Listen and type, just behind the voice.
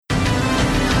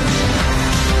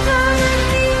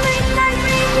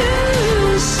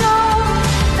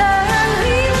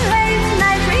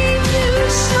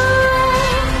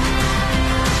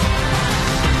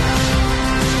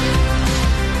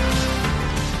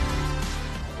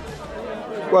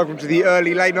Welcome to the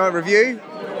early late night review.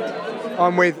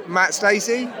 I'm with Matt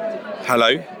Stacey.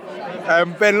 Hello.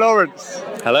 Ben Lawrence.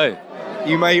 Hello.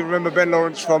 You may remember Ben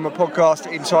Lawrence from a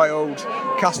podcast entitled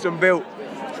Custom Built.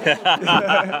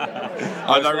 I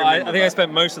think I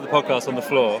spent most of the podcast on the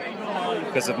floor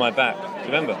because of my back. Do you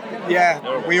remember?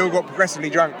 Yeah, we all got progressively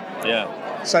drunk.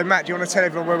 Yeah. So Matt, do you want to tell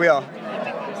everyone where we are?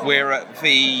 We're at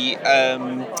the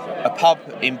a pub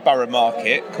in Borough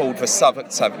Market called the Southwark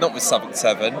Tavern, not the Southwark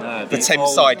Tavern, the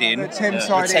Thames Side Inn. The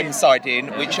Thames Side Inn,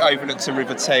 which overlooks the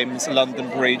River Thames, London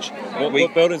Bridge.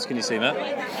 What buildings can you see, Matt?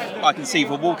 I can see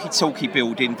the walkie-talkie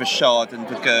building, the Shard and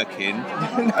the Gherkin.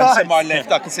 Nice. And to my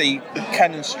left I can see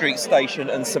Cannon Street Station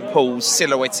and St Paul's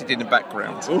silhouetted in the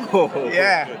background. Ooh.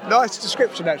 Yeah, nice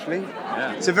description actually.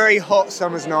 Yeah. It's a very hot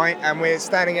summer's night and we're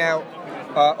standing out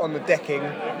on the decking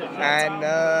and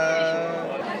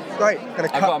great.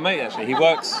 I've got a mate actually, he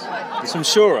works, he's from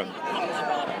Shoreham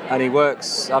and he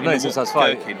works, I've known him since I was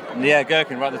 5. Gherkin. Yeah,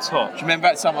 Gherkin, right at the top. Do you remember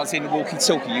that someone's in the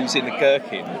walkie-talkie using the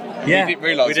Gherkin? Yeah, we didn't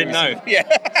realise we didn't know. Yeah.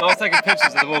 So I was taking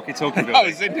pictures of the walkie-talkie building. I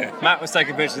was in there. Matt was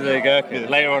taking pictures of the Gherkin.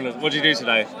 Later on, what did you do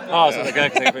today? Oh, I was at the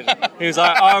Gherkin taking pictures. He was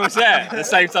like, I was there at the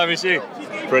same time as you.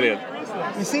 Brilliant.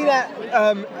 You see that?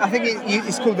 I think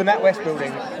it's called the NatWest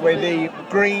building, where the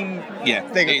green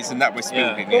thing. It is the NatWest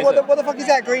building. But what the fuck is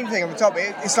that green thing on the top?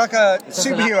 It's like a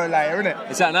superhero layer, isn't it?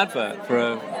 Is that an advert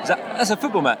for that's a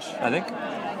football match, I think?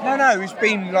 No, it's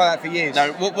been like that for years.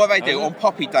 No, what they do on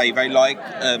Poppy Day, they put a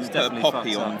definitely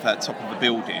poppy fucked on up. the top of the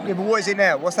building. Yeah, but what is it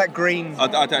now? What's that green? I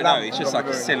don't know. lamp It's just on like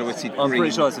the a building? silhouetted green. I'm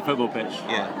pretty sure it's a football pitch.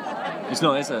 Yeah. It's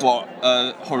not, is it? What?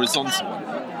 Horizontal one.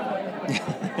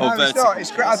 No, it's not.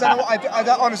 It's great. I don't know what.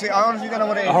 I honestly don't know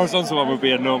what it A is. horizontal one would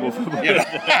be a normal football pitch.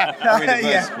 I mean, a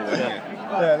Yeah. vertical one,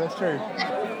 Yeah, that's true.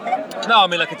 No, I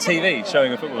mean like a TV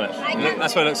showing a football match.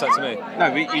 That's what it looks like to me.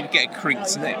 No, you'd get a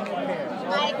crinked neck.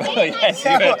 Yes,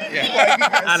 you would.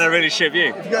 And a really shit view.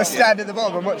 You've got to stand at the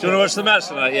bottom and watch Do you want to watch the match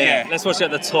tonight? Yeah. Yeah. Let's watch it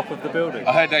at the top of the building.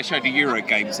 I heard they showed the Euro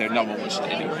games, so no one watched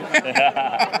it anyway.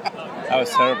 That was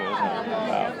terrible, wasn't it?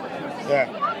 Wow.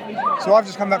 Yeah. So I've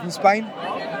just come back from Spain,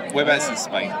 Whereabouts in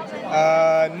Spain?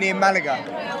 near Malaga.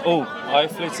 Oh, I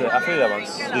flew there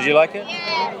once. Did you like it?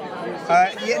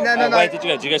 No. Where did you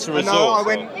go? Did you go to a resort? No, I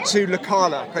went to La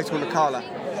Cala, a place called La Cala.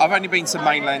 I've only been to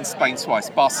mainland Spain twice,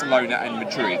 Barcelona and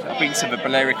Madrid. I've been to the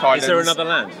Balearic Islands. Is there another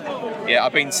land? Yeah,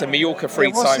 I've been to Mallorca 3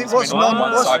 Yeah, what's times, it- what's been non-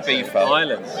 once what's- Ibiza.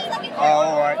 Islands. Oh,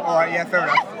 all right, yeah, fair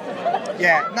enough.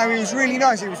 Yeah, no, it was really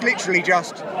nice. It was literally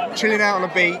just chilling out on the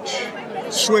beach,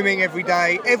 swimming every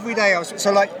day. Every day I was,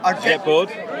 so like, I'd Did you get bored?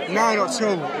 No, not at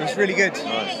all. It was really good.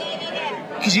 Nice.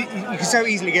 Because you can so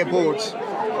easily get bored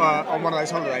on one of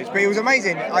those holidays. But it was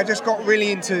amazing. I just got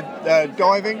really into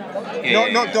diving.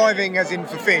 Not diving as in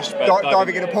for fish, But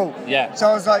diving in a pool. Yeah. So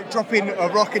I was like dropping a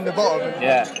rock in the bottom.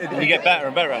 Yeah. And you get better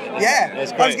and better at it. Yeah,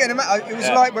 It's I great. was getting it was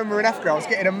Yeah. like when we were in Africa. I was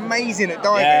getting amazing at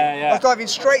diving. Yeah. I was diving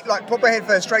straight, like proper head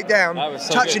first, straight down, That was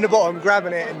so touching good. the bottom,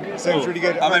 grabbing it, and so it was really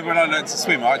good. I remember when I learned to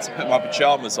swim, I had to put my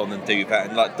pyjamas on and do that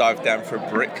and like dive down for a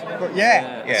brick. But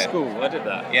Yeah. Yeah. At school, I did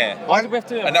that. Yeah. Why did we have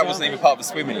to do it? And that wasn't even part of the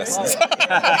swimming lessons.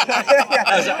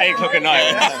 That was at 8 o'clock at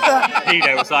night.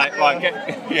 Dino was like, right,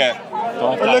 get. Yeah.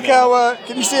 But look how,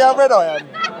 can you see how red I am?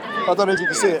 I don't know if you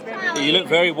can see it. You look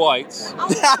very white.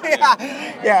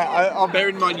 I'm Bear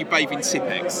in mind you bathe in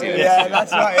Tipex. Yeah,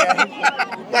 that's right.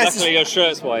 Yeah. That's Luckily, your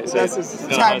shirt's white. So as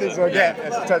tanned as I get.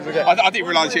 That's as tanned as I get. I didn't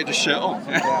realise you had a shirt on.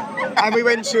 And we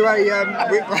went to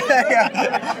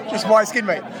just white skin,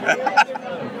 mate.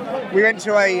 We went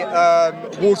to a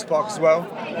water park as well,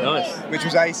 Nice. which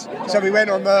was ace. So we went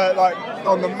on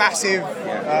the massive.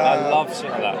 I love shit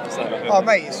like that. Just like Oh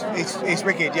mate, it's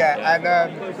wicked, yeah. And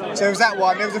so there was that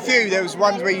one. There was a few. There was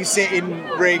ones where you sit in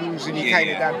rings and you cane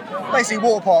it down. Basically,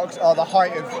 water parks are the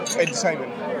height of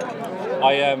entertainment.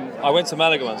 I went to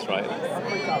Malaga once,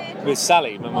 right, with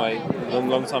Sally, my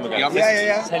long time ago.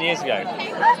 Yeah. 10 years ago,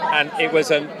 and it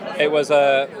was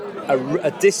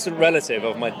a distant relative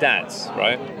of my dad's,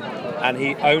 right, and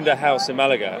he owned a house in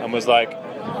Malaga and was like,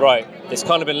 right, it's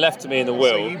kind of been left to me in the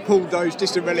will. So you pulled those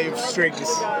distant relative strings.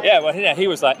 Yeah, well, he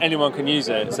was like, anyone can use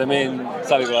it. So me and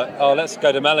Sally were like, oh, let's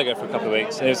go to Malaga for a couple of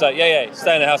weeks. And he was like, yeah,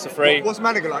 stay in the house for free. What's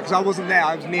Malaga like? Because I wasn't there.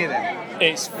 I was near there.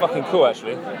 It's fucking cool,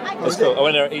 actually. It's is cool. it? I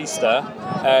went there at Easter.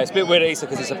 It's a bit weird at Easter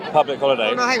because it's a public holiday.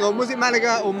 Oh, no, hang on. Was it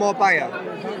Malaga or Marbella?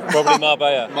 Probably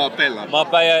Marbella. Marbella.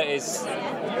 Marbella is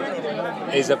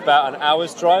about an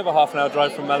hour's drive, a half an hour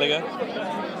drive from Malaga.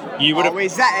 You would have.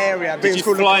 Is that area? Did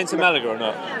you fly into Malaga or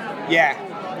not? Yeah.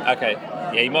 Okay.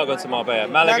 Yeah, you might have gone to Marbella.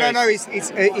 Malaga. No.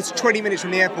 It's 20 minutes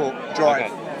from the airport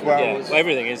drive. Okay. well,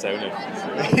 everything is though, isn't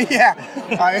it?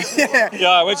 yeah.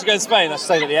 Yeah, where'd you go in Spain? I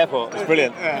stayed at the airport. It was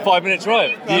brilliant. 5-minute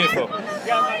drive. Beautiful.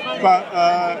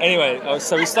 But Anyway,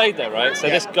 so we stayed there, right? So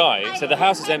this guy, so the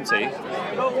house is empty.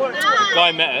 The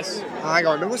guy met us. hang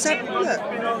on, what's that? Look.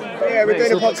 Yeah, we're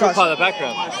doing a It's all podcast. part of the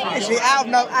background. Actually, out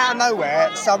of nowhere,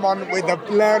 someone with the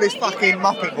loudest fucking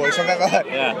Muppet voice I've ever heard.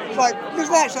 Yeah. It's like, who's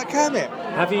that? It's like Kermit.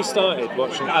 Have you started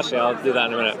watching? Actually, I'll do that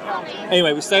in a minute.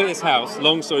 Anyway, we stayed at this house.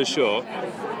 Long story short,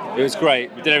 it was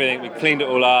great. We did everything. We cleaned it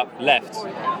all up. Left.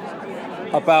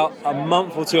 About a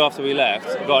month or two after we left,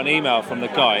 I got an email from the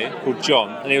guy called John,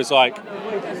 and he was like,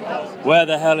 "Where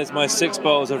the hell is my 6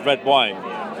 bottles of red wine?"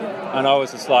 And I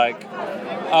was just like,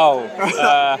 "Oh,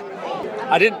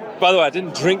 I didn't. By the way, I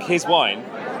didn't drink his wine."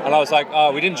 And I was like,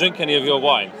 "Oh, we didn't drink any of your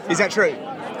wine." Is that true?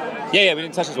 Yeah, we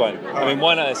didn't touch his wine. I mean,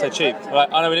 why not? It's so cheap. I'm like,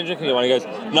 "Oh no, we didn't drink any wine." He goes,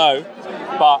 "No,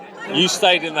 but you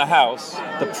stayed in the house.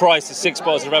 The price is 6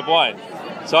 bottles of red wine."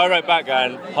 So I wrote back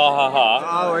going, "Ha ha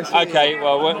ha." Oh, I see. Okay,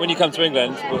 well, when you come to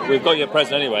England, we've got your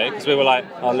present anyway, because we were like,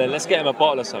 "Oh, let's get him a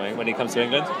bottle or something when he comes to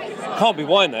England." Can't be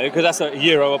wine though, because that's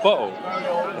 €1 a bottle.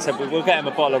 I said, "We'll get him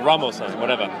a bottle of rum or something,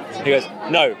 whatever." He goes,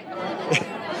 "No."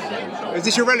 Is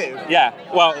this your relative? Yeah,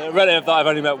 well, a relative that I've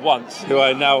only met once, who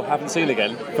I now haven't seen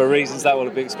again, for reasons that will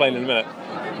be explained in a minute.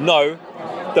 No,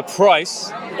 the price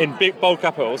in big bold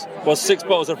capitals was 6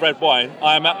 bottles of red wine.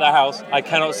 I am at the house. I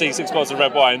cannot see 6 bottles of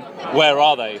red wine. Where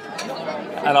are they?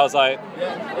 And I was like,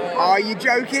 Are you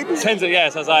joking? Turns out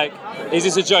yes. I was like, is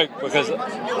this a joke? Because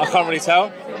I can't really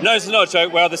tell. No, it's not a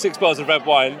joke. Where are the 6 bottles of red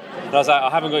wine? And I was like, I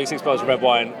haven't got you 6 bottles of red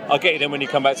wine. I'll get you them when you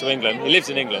come back to England. He lives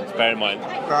in England, bear in mind.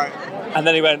 Right. And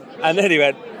then he went,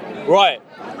 right,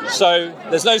 so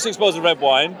there's no 6 bottles of red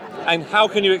wine, and how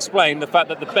can you explain the fact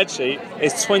that the bedsheet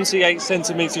is 28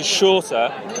 centimetres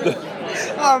shorter?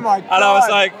 Oh my god. And I was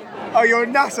like, oh, you're a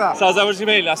nutter. so I was like, what do you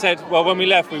mean? I said, well, when we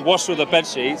left, we washed all the bed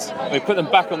sheets, we put them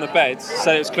back on the beds,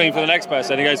 so it was clean for the next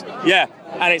person. He goes, yeah,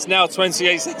 and it's now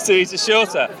 28 centimetres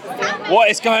shorter. What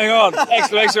is going on?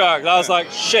 Exclamation mark. And I was like,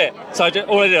 shit. So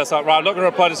all I did, I was like, right, I'm not going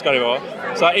to reply to this guy anymore.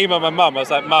 So I emailed my mum. I was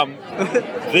like, Mum,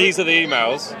 these are the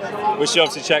emails, which she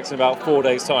obviously checks in about 4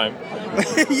 days' time.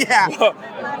 Yeah.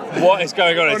 What is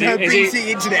going on? On her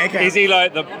BT internet account. Is he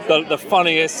like the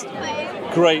funniest,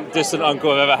 great distant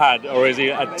uncle I've ever had, or is he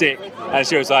a dick? And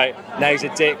she was like, no, he's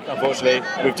a dick, unfortunately.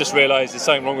 We've just realised there's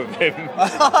something wrong with him.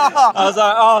 I was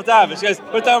like, oh, damn. And she goes,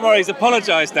 well, don't worry, he's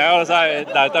apologised now. I was like,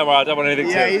 no, don't worry, I don't want anything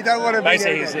to do. Yeah, you don't want to be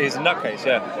basically, he's a nutcase,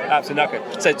 yeah. Absolute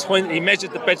nutcase. So he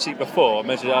measured the bedsheet before,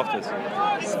 measured it afterwards.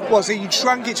 Well, so you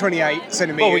shrunk it 28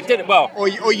 centimetres? Well, we did it, well. Or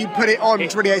you put it on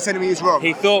 28 centimetres wrong?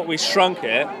 He thought we shrunk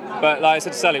it, but like I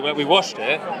said to Sally, we washed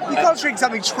it. You can't shrink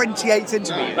something 28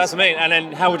 centimetres. That's what I mean. And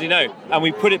then how would you know? And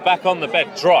we put it back on the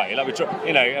bed dry, like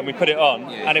and we put it on,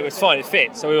 and it was fine, it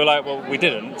fit. So we were like, well, we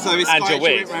didn't. So it's and like you're you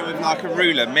weird. went around with like a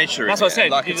ruler measuring. That's what I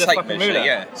said. Like you a did tape fucking measure, ruler.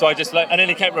 yeah. So I just and then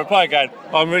he kept replying, going,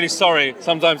 oh, I'm really sorry.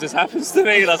 Sometimes this happens to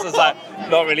me. And I was like,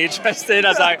 not really interested. I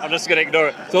was like, I'm just going to ignore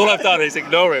it. So all I've done is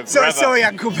ignore him. So forever. sorry,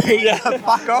 Uncle Pete. Yeah.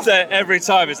 Fuck off. So every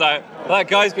time it's like, that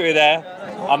guy's going to be there.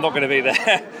 I'm not going to be there.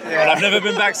 And I've never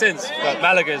been back since. But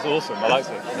Malaga is awesome. I like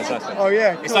it. It's nice. Oh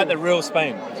yeah, It's cool. like the real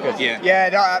Spain. It's good. Yeah.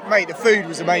 Yeah, no, mate, the food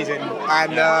was amazing,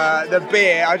 and the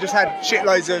beer. I just had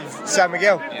shitloads of San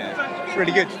Miguel. Yeah. It's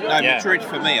really good. No, Madrid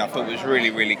for me, I thought was really,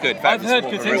 really good. That I've was heard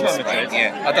more good of a things real about Madrid. Spain,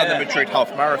 Yeah, I've done the Madrid half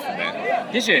marathon there.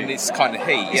 Did you? In this kind of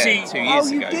heat, see- 2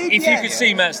 years you ago. did? If Yeah. you could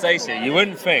see Matt Stacey, you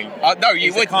wouldn't think. No, you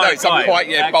he's the wouldn't kind know. of So I'm guy quite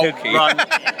that bulky. could run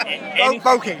any-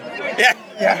 Bulking. Yeah.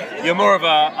 Yeah. You're more of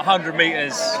a 100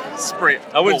 metres Sprint.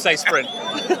 I wouldn't say sprint.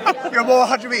 You're more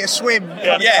 100 metre swim.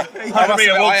 Yeah. 100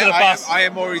 metre walk to the bus. I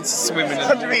am more into swimming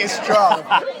 100 metre strong.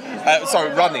 sorry,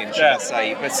 running, should I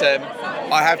say.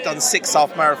 But I have done 6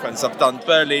 half marathons. I've done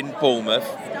Berlin, Bournemouth,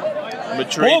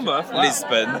 Madrid, Bournemouth? Wow.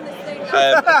 Lisbon,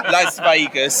 Las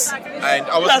Vegas, and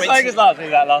I was Las meant Vegas to, last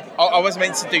that last. I was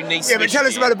meant to do Nice. Yeah, but tell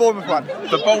us about the Bournemouth one.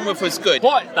 The Bournemouth was good.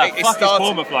 What the It fuck started- is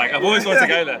Bournemouth like? I've always wanted to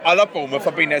go there. I love Bournemouth.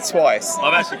 I've been there twice.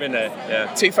 I've actually been there,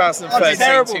 yeah. 2013, It's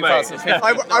terrible, mate.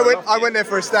 2015. I went there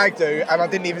for a stag do, and I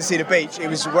didn't even see the beach. It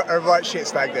was a right shit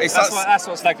stag do. It's That's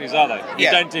what stag do's are though. You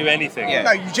Yeah. don't do anything. Yeah.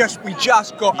 No, we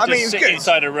just got. You I mean, it just was sit good.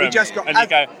 inside a room We just got. and you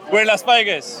go, we're in Las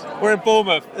Vegas, we're in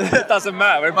Bournemouth, it doesn't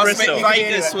matter, we're in Must Bristol. admit,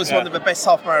 Vegas was Yeah. one of the best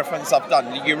half marathons I've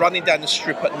done. You're running down the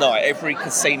strip at night. Every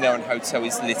casino and hotel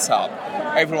is lit up.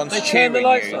 Everyone's They turn cheering the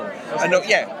lights you. on. And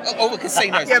all the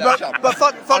casinos Yeah, lit up. but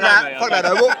fuck I know, that. mate, Fuck I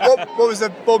that though. What was the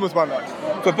Bournemouth one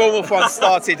like? The Bournemouth one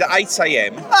started at 8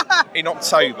 a.m. in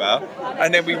October,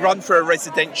 and then we run through a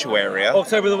residential area.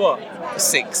 October the what?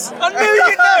 6. I knew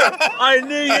you'd know! I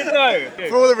knew you'd know!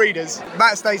 For all the readers,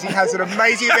 Matt Stacey has an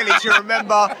amazing ability to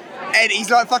remember. And he's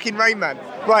like fucking Rain Man.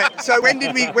 Right. So when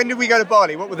did we go to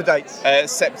Bali? What were the dates?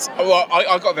 Well,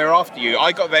 I got there after you.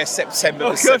 I got there September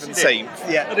the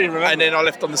 17th. Yeah. I didn't remember. And then I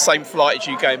left on the same flight as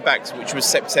you going back, which was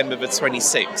September the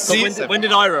 26th. So when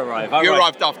did Ira arrive? You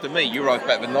arrived after me. You arrived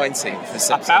about the 19th of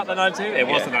September. About the 19th? It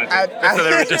was the 19th. And- So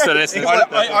they were just a listener.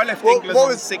 I left England what on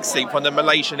the was- 16th on the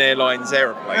Malaysian Airlines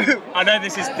aeroplane. I know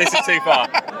this is too far.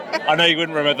 I know you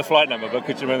wouldn't remember the flight number, but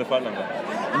could you remember the flight number?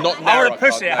 Not now. I want to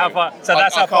push it. How far? So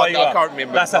that's how far you are. I can't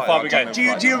remember. That's how far we go. Do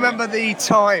you remember the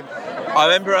time? I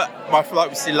remember my flight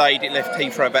was delayed. It left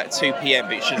Heathrow about 2 p.m,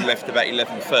 but it should have left about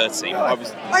 11:30.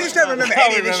 I just don't remember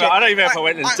any of this shit. I don't even know if I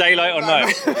went in daylight or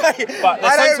night. But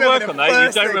there's something to work on, though.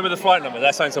 You don't remember the flight number.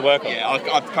 That's something to work on. Yeah,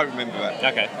 I can't remember that.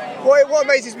 Okay. What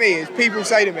amazes me is people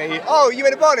say to me, "Oh, you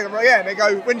went to Bali?" I'm like, "Yeah." And they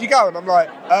go, "When did you go?" And I'm like,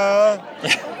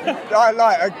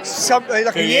 something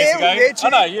like a year, ago? year, two. Oh,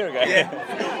 no, a year ago.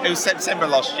 It was September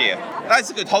last year. That's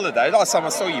a good holiday. Last time I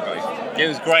saw you both. It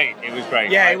was great. It was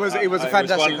great. Yeah, it was a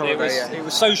fantastic holiday. It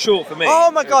was so short for me.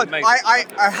 Oh my It was God! amazing.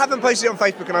 I haven't posted it on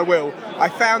Facebook, and I will. I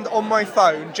found on my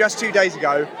phone just 2 days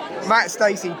ago Matt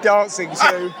Stacey dancing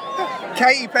to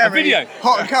Katy Perry. A video.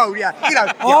 Hot and cold, yeah. You know,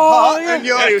 you're Oh, hot yeah. and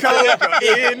you're cold,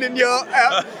 you're in and you're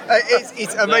out.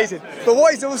 It's amazing. But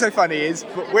what is also funny is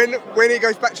when it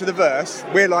goes back to the verse,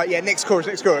 we're like, yeah, next chorus,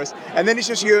 and then it's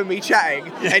just you and me chatting,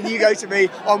 and you go to me,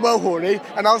 I'm well horny,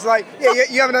 and I was like, yeah,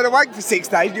 you haven't had a wank for 6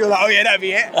 days, and you're like, oh yeah, that'll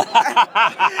be it.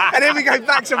 And then we go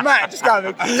back to Matt, just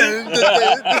going.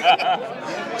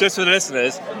 Just for the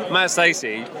listeners, Matt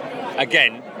Stacey,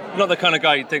 again, not the kind of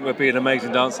guy you'd think would be an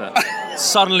amazing dancer,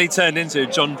 suddenly turned into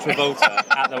John Travolta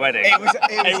at the wedding.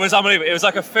 It was unbelievable. It was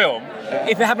like a film.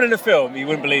 If it happened in a film, you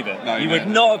wouldn't believe it. You would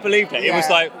not have believed it. Yeah. It was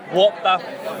like, what the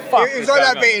fuck? It was like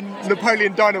that bit in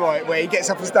Napoleon Dynamite where he gets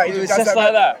up on stage. It was and does just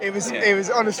like that. It was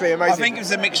honestly amazing. I think it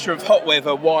was a mixture of hot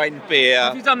weather, wine, beer,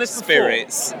 Have you done this before?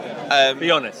 spirits.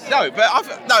 Be honest. No, but I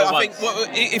think once.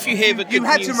 if you hear the good you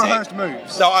had music, some rehearsed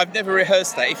moves. No, I've never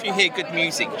rehearsed that. If you hear good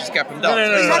music, just get up and dance.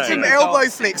 No, You had some no. elbow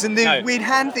flicks and the No. weird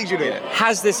hand things you do.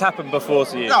 Has this happened before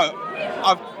to you? No,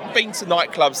 I've been to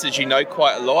nightclubs, as you know,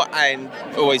 quite a lot, and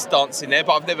always dancing there.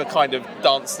 But I've never kind of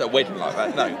danced at a wedding like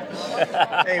that. No.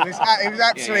 It was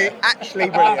actually I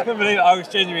brilliant. couldn't believe it. I was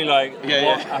genuinely like, Yeah,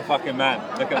 what yeah. a fucking man.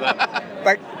 Look at that.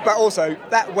 But also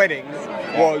that wedding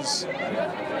was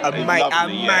Lovely, yeah.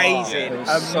 amazing, It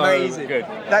was so amazing. good.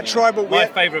 That tribal. My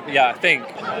favourite, I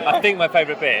think my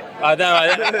favourite bit. I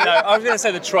was going to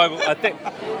say the tribal. I think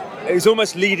it was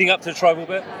almost leading up to the tribal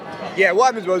bit. Yeah,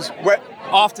 what happened was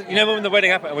After, when the wedding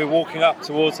happened and we were walking up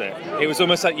towards it, it was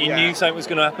almost like you Yeah. knew something was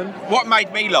going to happen. What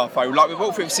made me laugh though, like we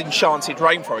walked through this enchanted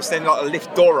rainforest, then like a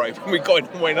lift door opened, we got in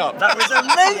and went up. That was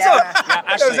amazing. Yeah,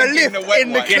 there was a actually, lift in the wet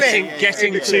in the way. cliff. Getting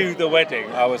In the to cliff. the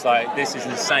wedding, I was like, this is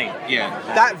insane. Yeah.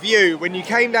 That view when you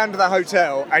came down to the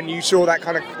hotel and you saw that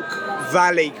kind of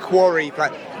valley quarry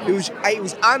place. It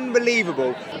was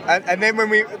unbelievable. And then when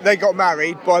they got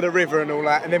married by the river and all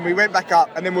that, and then we went back up,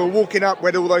 and then we were walking up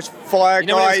where all those fire You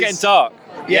know when it was guys. getting dark?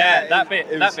 Yeah, that bit.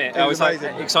 it I was was like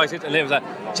amazing. excited, and it was like,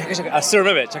 chicka, chicka. I still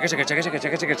remember it. Chicka, chicka, chicka, chicka,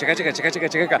 chicka, chicka, chicka, chicka, chicka, chicka,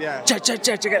 chicka, Yeah. chicka,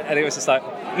 chicka, chicka. And it was just like,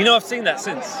 I've seen that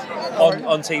since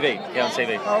on TV. Yeah, on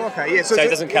TV. Oh, okay, yeah. So it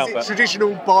doesn't count, is it but-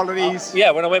 traditional Balinese.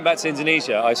 Yeah, when I went back to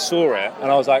Indonesia, I saw it,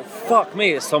 and I was like, "Fuck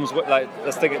me, it's Tom's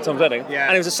let's think it's Tom's wedding." Yeah.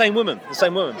 And it was the same woman.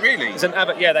 Really? It's an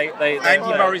abbot. Yeah, they Andy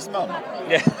Murray's mum.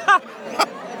 Yeah.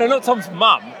 No, not Tom's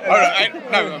mum. I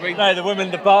mean, No, the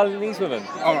woman, the Balinese woman.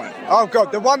 all right. Oh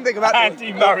God! The one thing about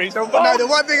Andy Murray's the mum.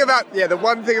 one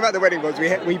thing about the wedding was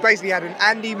we basically had an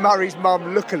Andy Murray's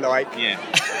mum lookalike Yeah.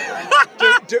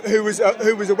 who was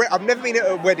I've never been at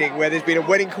a wedding where there's been a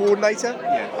wedding coordinator.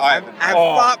 Yeah. And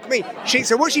fuck me,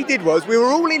 so what she did was we were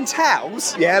all in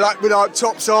towels, like with our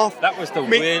tops off. That was the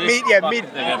weirdest fucking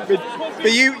thing ever.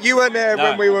 But you weren't there No.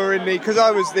 when we were in because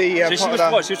I was the. So she was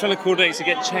what? She was trying to coordinate to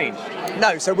get changed.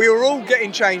 No, so we were all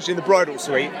getting changed in the bridal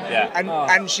suite. Yeah.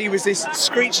 And she was this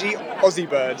screechy Aussie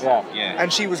bird. Yeah.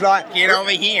 And she was like, Get over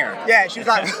here. yeah, she was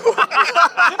like, Do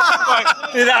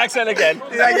that accent again.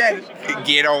 again.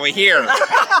 Get over here. In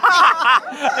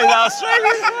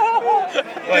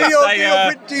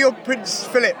Australia. Do your Prince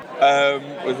Philip.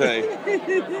 Was they?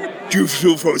 You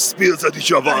feel for spills at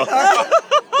each other.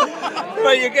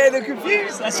 But you're getting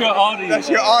confused. That's your Arnie. That's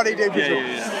your Arnie do.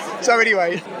 Yeah. So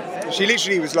anyway, she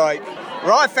literally was like,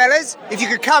 right fellas, if you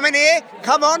could come in here,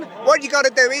 come on, what you got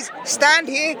to do is stand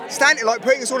here, like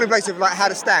putting us all in place of like how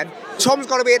to stand. Tom's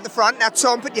got to be at the front. Now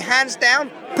Tom, put your hands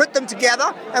down, put them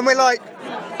together, and we're like,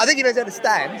 I think he knows how to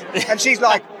stand. And she's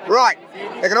like, right,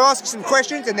 they're going to ask you some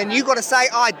questions, and then you got to say,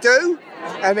 I do.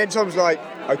 And then Tom's like,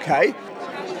 okay.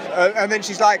 And then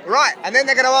she's like, right, and then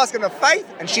they're going to ask him the faith,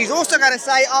 and she's also going to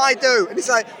say, I do. And it's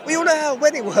like, we all know how a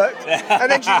wedding works. And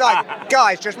then she's like,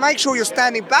 guys, just make sure you're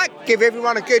standing back, give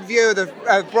everyone a good view of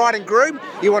the bride and groom.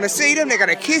 You want to see them, they're going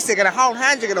to kiss, they're going to hold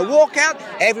hands, they're going to walk out,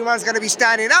 everyone's going to be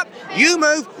standing up. You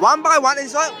move one by one, and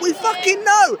it's like, we fucking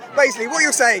know. Basically, what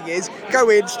you're saying is, go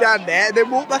in, stand there, and then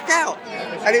walk back out.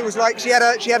 And it was like, she had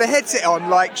a headset on,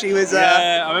 like she was...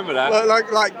 I remember that.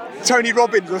 Like Tony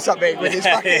Robbins or something with his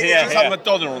fucking... It's like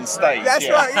Madonna on stage. That's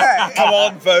right, yeah. Come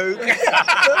on, Vogue.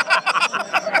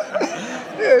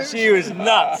 She was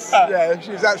nuts. Yeah,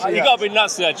 she was absolutely You've got to be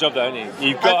nuts to that job, though, haven't you?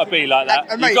 You've got to be like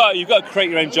that. You've got to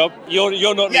create your own job.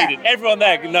 You're not needed. Everyone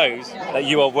there knows that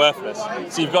you are worthless.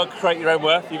 So you've got to create your own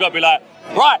worth. You've got to be like,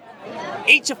 right,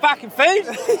 eat your fucking food,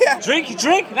 drink your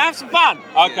drink, and have some fun.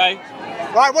 Okay.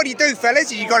 Right, what do you do,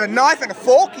 fellas? You got a knife and a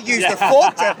fork. You use the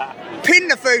fork to pin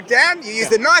the food down. You use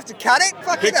the knife to cut it.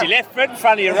 Fuck it Put up. your left foot in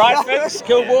front of your right foot.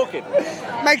 Still walking.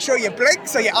 Make sure you blink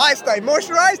so your eyes stay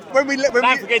moisturised.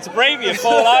 Don't forget to breathe. You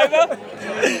fall over.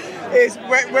 Is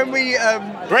when we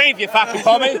Breathe, you fucking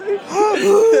pommy.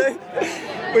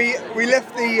 we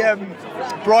left the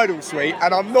bridal suite,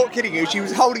 and I'm not kidding you. She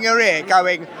was holding her ear,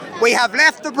 going, "We have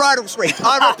left the bridal suite."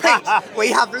 I repeat,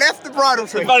 we have left the bridal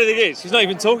The suite. funny thing is, she's not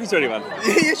even talking to anyone.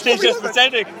 She's just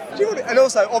pretending. And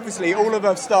also, obviously, all of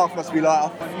her staff must be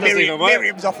like,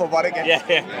 Miriam's off on one again. Yeah.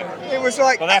 It was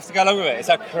like... Well, they have to go along with it. It's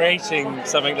like creating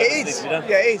something that needs to be done.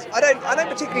 Yeah, it is. I don't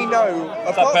particularly know.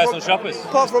 It's like personal shoppers.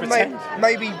 Apart from Pretend.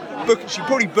 maybe she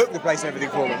probably booked the place and everything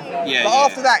for them. Yeah, but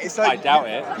after that, it's like... I doubt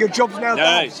it. Your job's now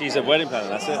done. No, she's a wedding planner,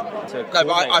 that's it. No,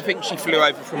 but I think she flew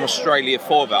over from Australia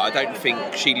for that. I don't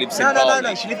think she lives in Bali.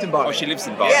 No, she lived in Bali. Oh, she lives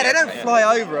in Bali. Yeah, they don't fly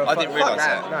over. I didn't realise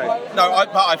that.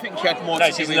 But I think she had more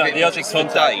to do with it. The Aussie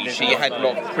contact. She had a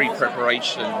lot of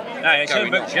pre-preparation. No, she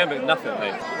hadn't booked nothing,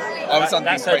 mate. I was under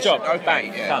That's the her impression. job. Okay,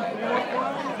 yeah. Done.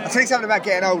 I'll tell you something about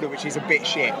getting older, which is a bit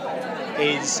shit.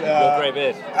 Is Your grey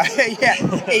beard.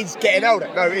 is getting older.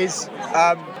 No,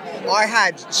 I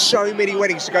had so many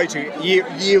weddings to go to year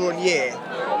on year.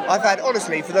 I've had,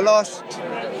 honestly, for the last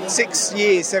 6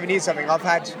 years, 7 years something, I've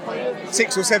had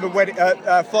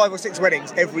 5 or 6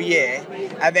 weddings every year,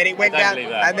 and then it went down.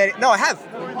 And then I have,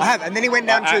 and then it went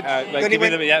down to. Give me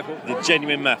the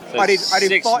genuine math. I did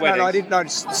 6 5. weddings. No, I didn't. No,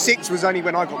 6 was only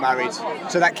when I got married,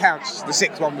 so that counts. The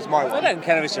 6th one was my I one. don't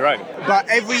count if it's your own. But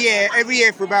every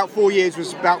year for about 4 years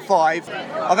was about 5.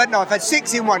 I've had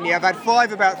 6 in 1 year. I've had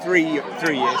 5 about 3 years.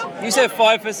 You said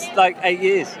 5 for like 8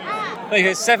 years. No, you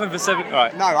had 7 for 7.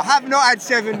 Right. No, I have not had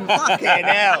 7. Fucking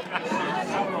hell.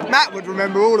 Matt would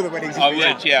remember all of the weddings. I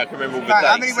would, yeah, I can remember all the Matt,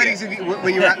 dates. how many weddings were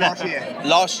you at last year?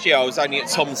 Last year I was only at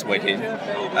Tom's wedding,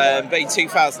 but in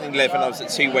 2011 I was at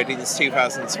 2 weddings,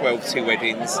 2012 2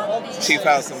 weddings,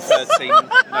 2013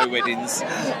 no weddings,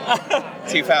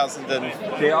 2000 and...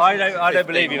 Yeah, I don't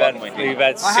believe you've had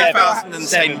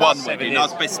 2010 1 wedding. I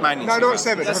was best man in No, not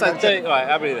 7. That's like 30, right,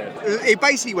 how many then? It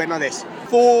basically went like this: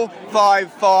 4,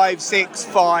 5, 5, 6,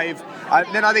 5.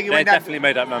 Then I think it went down. Definitely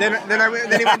made up numbers. Then it went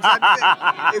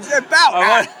down. It was about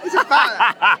that. It's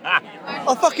about that.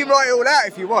 I'll fucking write it all out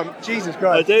if you want. Jesus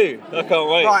Christ. I do. I can't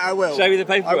wait. Right, I will. Show me the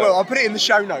paperwork. I will. I'll put it in the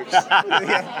show notes.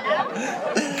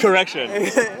 Correction.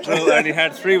 Jill only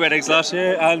had 3 weddings last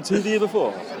year and 2 the year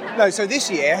before. No, so this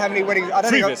year, how many weddings? I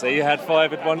don't Previously, you had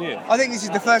 5 in 1 year. I think this is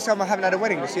the first time I haven't had a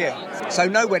wedding this year. So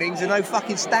no weddings and no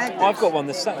fucking stag do's. I've got one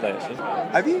this Saturday, actually.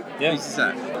 Have you? Yeah. Who's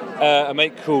that? A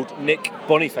mate called Nick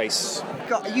Boniface.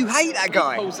 God, you hate that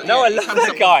guy. No, I love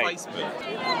that guy.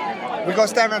 We've got to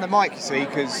stand around the mic, you see,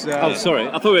 because... Oh, sorry.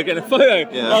 I thought we were getting a photo.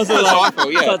 Yeah. I was That's what I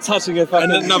thought, yeah. Start touching a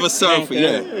fucking... And another selfie,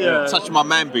 Yeah. Touching my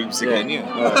man boobs again, yeah.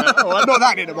 Oh, I'm not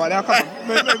that near the mic now, come on.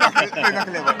 Move back a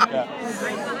little bit. Yeah.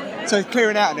 So it's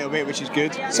clearing out a little bit, which is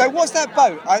good. So what's that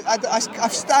boat?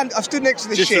 I've stood next to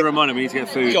this Just ship. a reminder, we need to get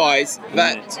food. Guys,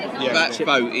 that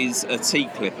boat is a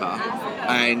T-clipper,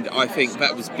 and I think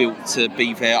that was built to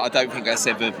be there. I don't think that's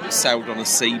ever sailed on a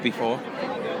sea before.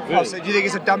 Oh, so do you think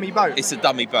it's a dummy boat? It's a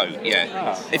dummy boat,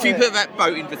 yeah. If you put that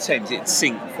boat in the Thames, it'd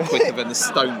sink quicker than a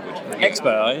stone would. Yeah.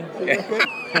 Expert, are you?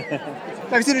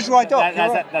 No, it's in a dry dock.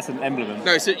 That's an emblem.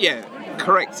 No,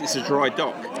 correct. It's a dry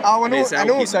dock. Oh, and there's also,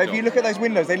 algae in if you the look at those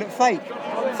windows, they look fake.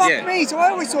 Fuck me, so I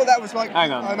always thought that was like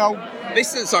Hang on. an old...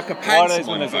 This looks like a Why are those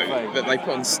pantomime windows boat fake? that they put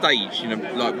on stage,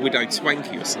 like Widow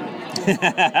Twanky or something.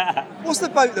 What's the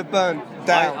boat that burned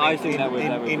down I think that would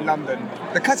in be- London?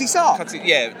 The Cutty Sark?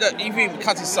 Even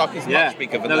Cutty Sark is much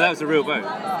bigger than no, that. that was a real boat.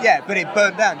 Yeah, but it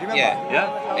burned down, do you remember?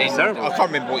 Yeah. It's terrible. I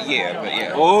can't remember what year, but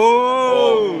yeah. Oh!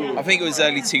 Whoa! I think it was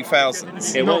early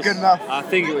 2000s. It Not was, good enough. I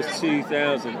think it was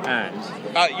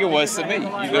 2003 You're worse than me.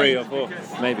 or 4,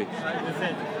 maybe.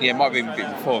 Yeah, it might have been a bit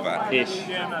before that. Ish.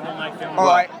 All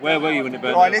right. Where were you when it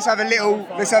burned? All right, let's have a little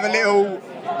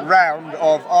round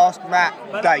of Ask Matt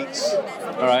dates.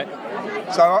 All right.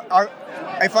 So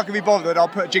if I can be bothered, I'll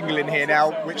put a jingle in here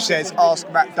now which says Ask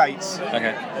Matt dates.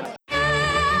 Okay.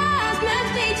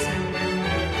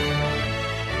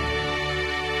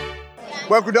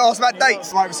 Welcome to Ask Matt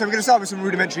dates. Right, so we're going to start with some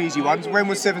rudimentary easy ones. When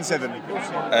was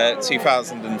 7/7?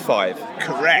 2005.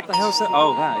 Correct. What the hell's that?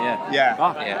 Oh, that, yeah. Yeah.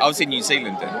 Ah, Yeah, I was in New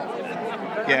Zealand then.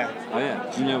 Yeah. Oh,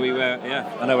 yeah. You know, we were,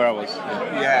 yeah. I know where I was.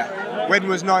 Yeah. Yeah. When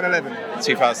was 9/11?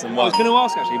 2001. I was going to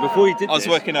ask, actually, before you did I was this,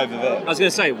 working over there. I was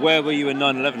going to say, where were you when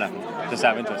 9/11 happened? Just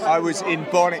out of interest. I was in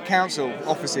Barnet Council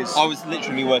offices. I was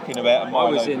literally working about a mile I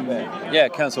was over in, there. yeah,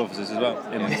 council offices as well.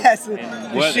 In, Yes, in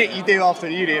the Worthing. shit you do after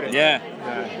uni, innit?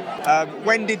 Yeah.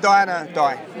 When did Diana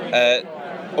die?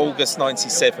 August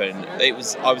 97. I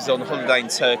was on holiday in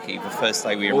Turkey the first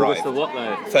day we August arrived. the what,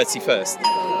 though? 31st.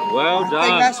 Well done.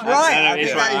 think that's right. I know, I it is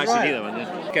think right. that I is actually right. knew that one,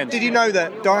 yeah. Again. Did you know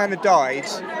that Diana died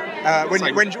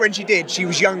when she did? She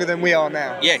was younger than we are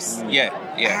now. Yes, yeah.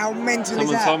 How mental Someone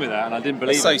is that? told me that and I didn't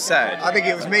believe It's so it. sad. I think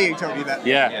it was me who told you that.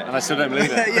 Yeah, Yeah. and I still don't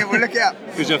believe it. Yeah, well, look it up.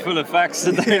 Because you're full of facts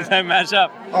that don't match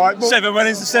up. All right, 7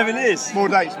 weddings to 7 years. More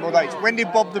dates. When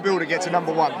did Bob the Builder get to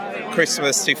number 1?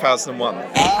 Christmas 2001.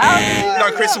 Ah.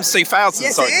 No, Christmas 2000.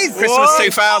 Yes, sorry. it is. Christmas What?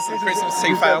 2000. Christmas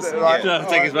 2000. Right. I'll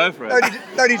take his word for it.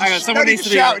 No need Hang on, to, someone no need needs to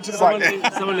to be shout into the someone,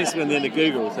 mic. someone needs to be on the end of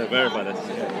Google to verify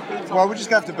this. Well, we're just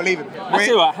going to have to believe him. I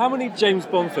tell you what, how many James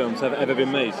Bond films have ever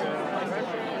been made?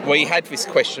 We had this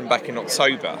question back in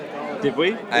October. Did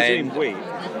we? What do you mean we?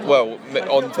 Well,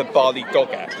 on the Barley Dog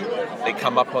app, it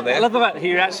come up on there. I love the fact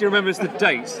he actually remembers the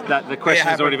date that the question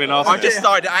has already been asked. I just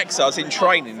started at AXA, I was in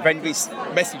training, then this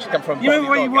message come from You remember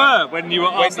where Barley you Dog were when you were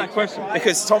asked that question?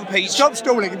 Because Tom Peach... Stop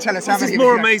stalling and tell us how This many. is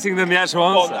more we have. amazing than the actual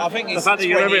answer. Well, I think the it's fact that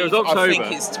you remember it was 20 October. I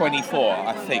think it's 24,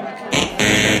 I think.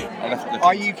 I'll have to look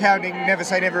Are into you counting Never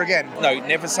Say Never Again? No,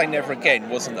 Never Say Never Again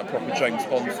wasn't a proper James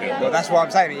Bond film. Well, that's what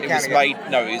I'm saying. You're It was counting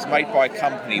made. No, it was made by a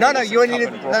company. No, that no, was you only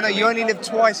covered live. properly. You only live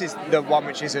twice. Is the one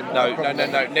which isn't. No.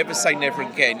 Never Say Never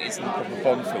Again isn't a proper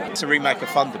Bond film. It's a remake of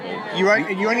Thunderball. You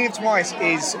only live twice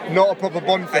is not a proper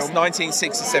Bond That's film.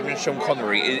 1967 Sean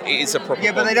Connery. It is a proper.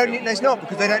 Yeah, but Bond they don't. Film. It's not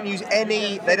because they don't use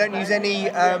any. They don't use any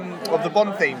of the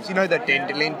Bond themes. You know the ding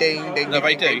ding ding ding. No,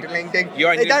 they do. Ding ding ding. You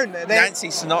only They don't. Nancy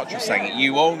Sinatra sang it.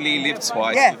 You only live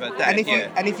twice Yeah, with her dad.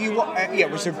 and if you yeah,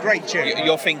 it was a great tune.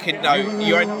 You're thinking, no,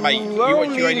 you only, mate, you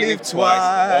only live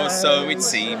twice, or so it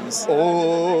seems.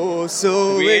 Oh,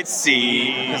 so It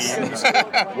seems.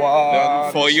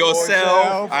 one for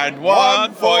yourself and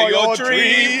one for your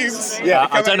dreams. Yeah,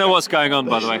 I don't know what's going on,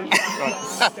 by the way.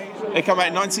 It came out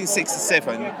in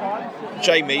 1967.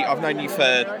 Jamie, I've known you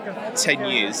for 10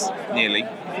 years, nearly.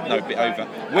 No, a bit over.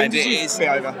 When and did it you is. be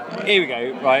over? Here we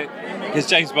go, right? Because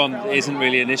James Bond isn't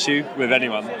really an issue with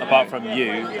anyone apart from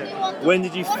you. When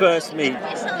did you first meet,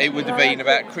 It would have been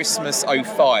about Christmas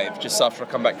 05, just after I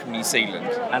come back from New Zealand.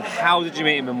 and how did you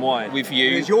meet him and why? With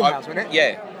you. It was your house, wasn't it?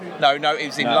 Yeah. No, it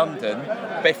was in No. London.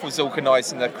 Beth was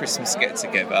organising a Christmas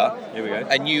get-together. Here we go.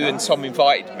 And you and Tom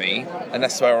invited me, and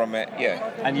that's where I met,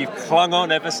 yeah. And you've clung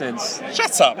on ever since.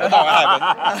 Shut up! No,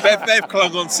 I haven't. Bev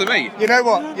clung on to me. You know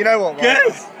what? Right?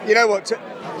 Yes. You know what? To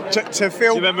Do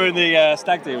fill. you remember in the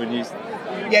stag do when you...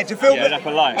 Yeah, to fill. Yeah, that's a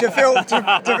lie. To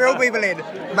fill people in.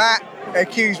 Matt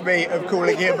accused me of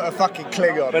calling him a fucking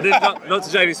Klingon. But not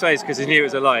to Jamie's face, because he knew it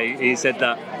was a lie. He said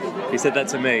that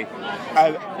to me.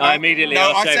 I immediately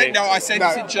asked Jamie. I sent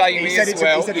it to Jamie he said as it to-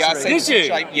 well. he said it Yeah, I to me. sent it Did to you?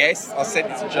 Jamie. Yes, I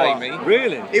sent it to Jamie.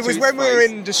 Really? It was to when his we were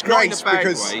face. in disgrace Not in a bad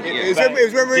because way, it yeah. was when we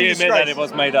were Do in you admit that disgrace. it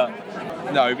was made up?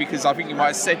 No, because I think you might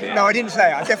have said it. No, I didn't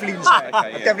say it. I definitely didn't say it. Okay, I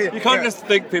yeah. definitely, You can't yeah. just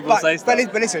think people But, say stuff.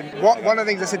 but listen, one of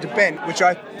the things I said to Ben, which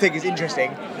I think is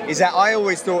interesting, is that I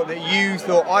always thought that you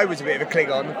thought I was a bit of a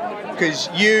Klingon because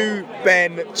you,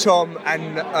 Ben, Tom,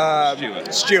 and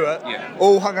Stuart Yeah.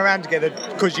 all hung around together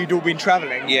because you'd all been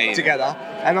travelling Yeah. together,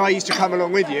 and I used to come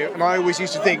along with you, and I always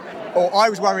used to think, or I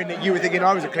was worrying that you were thinking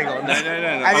I was a Klingon. No. And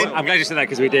then- I'm glad you said that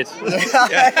because we did.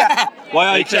 Yeah. Why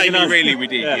are you Jamie, taking on? really, we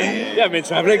did. Yeah. Yeah, I've been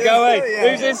travelling. Go away. Yeah.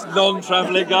 Who's this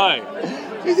non-travelling guy?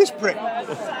 Who's this prick?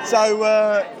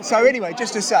 So anyway,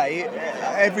 just to say,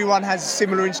 everyone has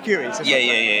similar insecurities. That's Yeah.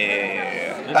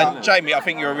 Yeah. And Jamie, I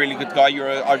think you're a really good guy.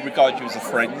 I regard you as a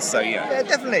friend. So yeah. Yeah,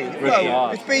 definitely. Really Well,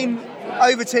 are. it's been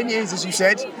over 10 years, as you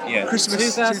said. Yeah.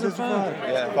 Christmas 2005.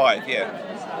 Yeah. 5. Yeah.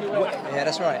 Yeah,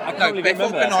 that's right. I can't No, believe Beth you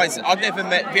remember that. organised it. I've never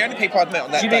met. The only people I've met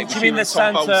on that Do you day mean- was do you mean and the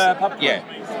Tom Santa Bolson. pumpkin?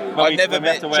 Yeah. I've never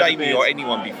met Jamie or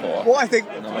anyone before. What I think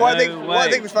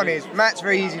was funny is Matt's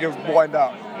very easy to wind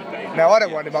up. Now I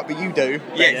don't wind him up, but you do.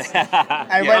 Yes.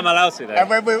 And I'm allowed to though. And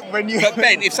when you. But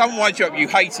Ben, if someone winds you up, you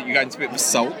hate it. You go into a bit of a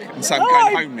sulk and say, I'm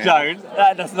going home now. Don't.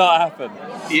 That does not happen.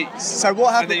 So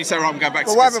what happened? And then you say, right, I'm going back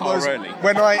to what guitar happened was early.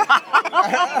 when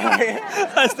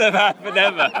I. That's never happened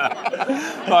ever.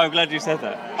 But I'm glad you said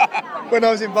that. When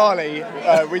I was in Bali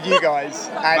with you guys,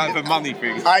 and the money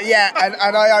thing. and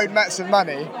I owed Matt some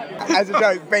money. As a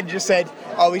joke, Ben just said,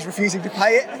 "Oh, he's refusing to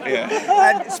pay it,"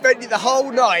 and spent the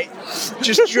whole night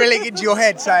just drilling into your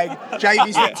head, saying,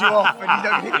 "Jamie's ripped you off,"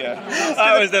 and you don't.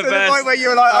 That was the to best. the point where you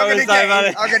were like, "I'm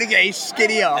going to get his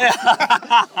skinny ass."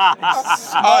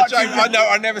 Oh, James,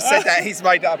 I never said that. He's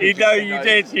made up. You know, you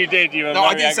did. You were No, I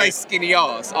very didn't say angry. skinny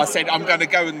ass. I said I'm going to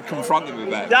go and confront them with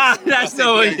that. Nah, that's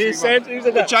not what you said. Who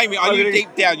said that? But Jamie, I knew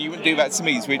deep down you wouldn't do that to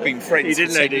me as we'd been friends. He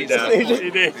didn't for know 10 deep years. down. He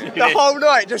did. The whole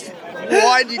night, just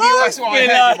winding you up. That's what I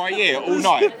heard in my ear all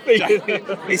night.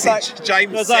 He said,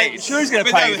 James was said. like, sure he's gonna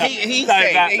But pay no, that. he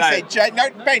No, said, no,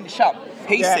 Ben, shut up.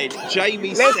 He said,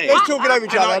 Jamie said. Let's talk it over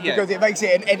each other Yeah. because it makes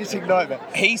it an editing nightmare.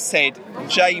 He said,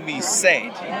 Jamie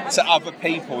said to other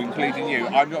people, including you,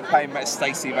 I'm not paying Matt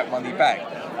Stacey that money back.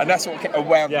 And that's what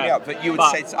wound me up. That you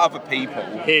had said to other people.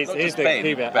 Here's the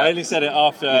key bit. I only said it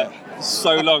after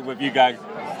so long with you going,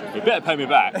 you better pay me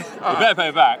back. You better pay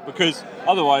me back because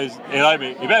otherwise you owe me.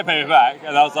 You better pay me back.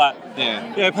 And I was like,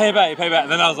 yeah, pay me back.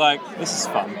 And then I was like, this is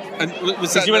fun. And was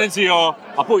Because that you went into your,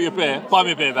 I bought you a beer, buy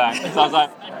me a beer back. So I was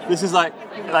like, this is like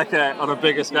on a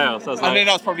bigger scale. So I was like, and then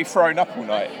I was probably throwing up all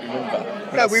night. Remember?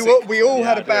 No, we all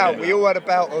had a bout. We all had a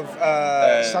bout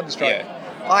of sunstroke. Yeah.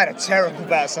 I had a terrible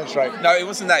bout of sunstroke. No, it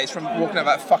wasn't that. It's from walking over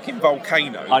that fucking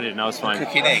volcano. I didn't. I was fine.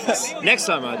 Cooking eggs. Next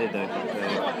time I did though.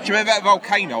 Do you remember that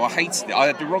volcano? I hated it. I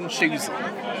had the wrong shoes on.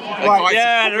 Right,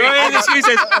 Yeah, the wrong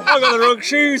excuses. I've got the wrong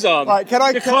shoes on. Right,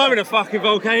 You're climbing a fucking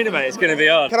volcano, mate. It's going to be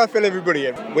hard. Can I fill everybody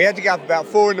in? We had to get up about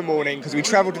 4 a.m. because we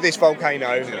travelled to this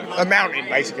volcano, a mountain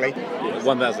basically. Yeah,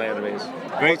 1,800 meters.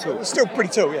 Very tall. It's still pretty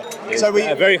tall, yeah. It's So we,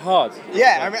 very hard.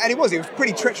 yeah, I mean, and it was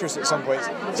pretty treacherous at some points.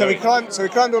 So we climbed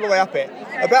all the way up it.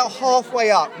 About halfway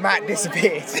up, Matt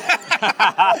disappeared,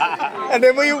 and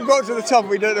then we all got to the top.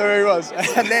 We don't know where he was,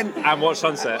 And watch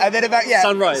sunset. and then about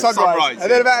Sunrise. and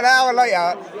then about an hour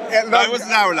later. No, it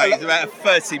wasn't an hour late. It was about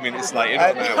 30 minutes later,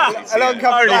 not an hour later. Along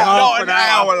comes Only Matt, half Not an an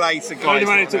hour later, guys. Only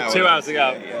not took an hour 2 hours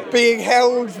later. to go. being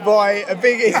held by his hand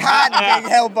being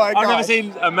held by a guy. I've never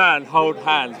seen a man hold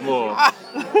hands more.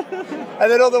 And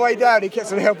then on the way down, he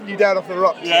kept on helping you down off the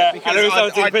rocks. Yeah, because and every time I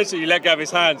took I- a picture, you let go of his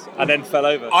hands and then fell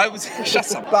over. I was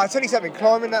shut up. But I'll tell you something,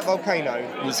 climbing that volcano,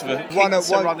 Was for One- kids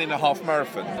to one- run in a half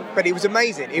marathon. but it was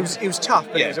amazing. It was tough,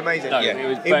 but Yeah. it was amazing. No, Yeah. it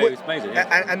was wa- amazing.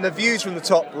 Yeah. and the views from the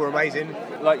top were amazing.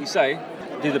 Like you say,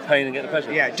 do the pain and get the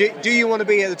pleasure. Yeah. Do you want to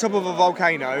be at the top of a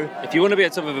volcano? If you want to be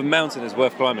at the top of a mountain that's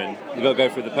worth climbing, you got to go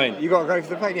through the pain. You got to go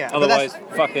for the pain. Yeah. Otherwise,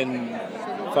 fucking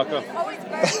fuck off.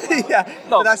 Yeah,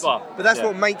 Not but far. that's Yeah.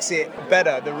 what makes it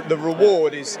better. The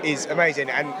reward is amazing,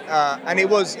 and it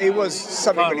was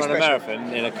something Can't really run a special.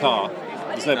 marathon in a car.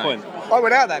 There's no point. I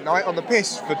went out that night on the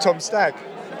piss for Tom Stagg,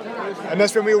 and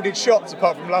that's when we all did shots.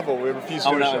 Apart from Lovell, we refused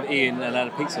I to do went a out shot. with Ian and had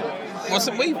a pizza.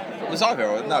 Wasn't we? Was I there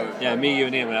or no? Yeah, me, you,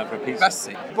 and Ian went out for a pizza. That's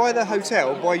it. By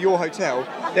your hotel,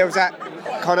 there was that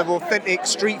kind of authentic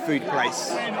street food place,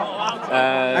 and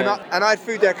I had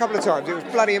food there a couple of times. It was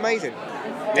bloody amazing.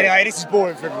 Anyway, this is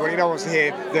boring for everybody. No one wants to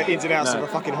hear the ins and outs No. of a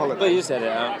fucking But holiday. you said it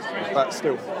out. But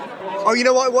still. Oh, you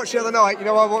know what I watched the other night? You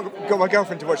know what I got my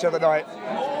girlfriend to watch the other night?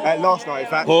 Last night, in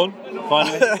fact. Porn,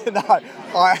 finally.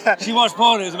 No, She watched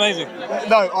porn, it was amazing.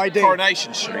 ID.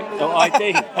 Coronation Street. Oh,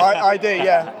 ID. ID,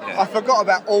 yeah. I forgot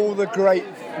about all the great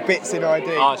bits in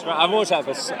ID. Oh, it's right. I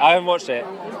haven't watched it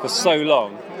for so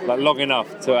long, like long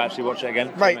enough to actually watch it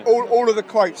again. Mate, all of the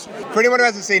quotes. For anyone who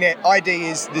hasn't seen it, ID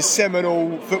is the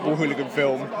seminal football hooligan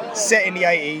film set in the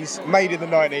 80s, made in the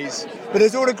 90s. But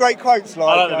there's all the great quotes like...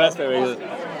 I like the best bit where he goes,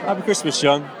 Happy Christmas,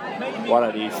 John. Why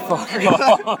don't you fuck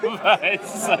off?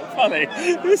 It's so funny.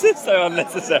 This is so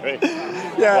unnecessary.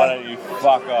 Yeah. Why don't you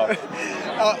fuck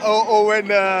off? Or when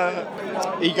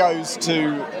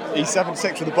he's having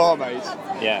sex with the barmaid.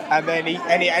 Yeah. And then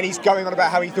he's going on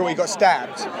about how he thought he got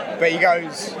stabbed, but he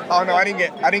goes, "Oh no, I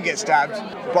didn't get stabbed.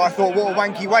 But I thought, what a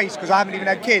wanky waste because I haven't even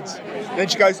had kids." And then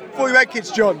she goes, "Before you had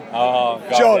kids, John." Oh,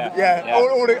 God, John,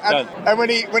 yeah. And when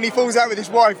he falls out with his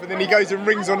wife, and then he goes and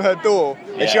rings on her door,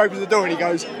 and she opens the door, and he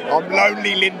goes, "I'm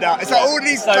lonely, Linda." It's like all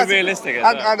these so classic, realistic,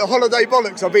 isn't and the holiday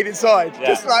bollocks. I've been inside. Yeah.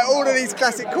 Just like all of these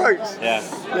classic quotes.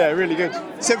 Yeah. Really good.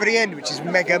 Except for the end, which is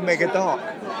mega dark.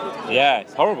 Yeah,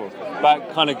 it's horrible,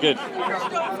 but kind of good.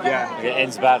 Yeah. It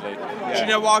ends badly. Do you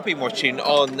know what I've been watching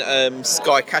on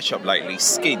Sky Catch Up lately?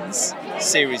 Skins,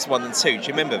 series 1 and 2. Do you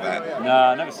remember that? No,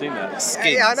 I've never seen that.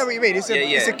 Skins. Yeah, I know what you mean. It's a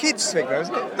Yeah. kids thing, though,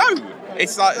 isn't it? No,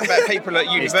 it's like about people at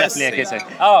It's university. definitely a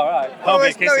kissing. Oh, right. Can't be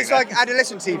a kissing. It's like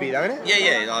adolescent TV, though, isn't it?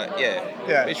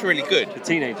 Yeah. It's really good. for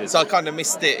teenagers. So I kind of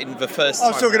missed it in the first I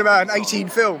was time talking round. about an 18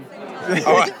 film.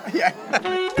 All right. Yeah.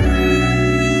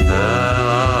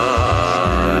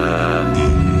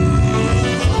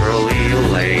 Early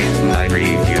late night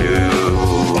review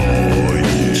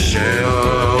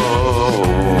show.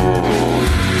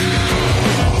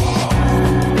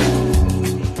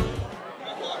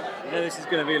 You know, this is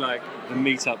going to be like the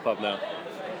meet-up pub now.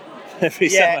 Every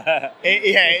Yeah. summer. It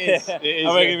is. It is. And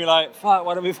we're going to be like, fuck,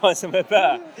 why don't we find somewhere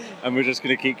better? And we're just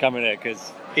going to keep coming here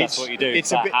because that's what you do. It's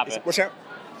that habit. Watch out.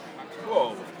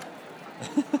 Whoa.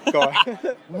 Go on.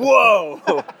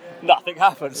 Whoa! Nothing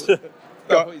happens. I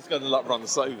thought he's going to like run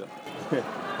us over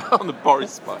on the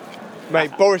Boris bike.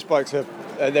 Mate, Boris bikes are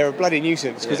they're a bloody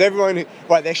nuisance because everyone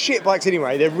they're shit bikes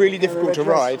anyway. They're really difficult to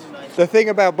ride. The thing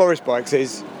about Boris bikes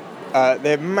is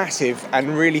they're massive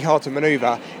and really hard to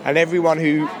manoeuvre, and everyone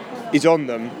who is on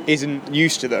them isn't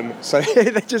used to them, so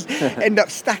they just end up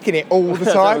stacking it all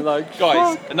the time.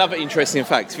 Guys, another interesting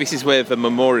fact. This is where the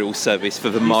memorial service for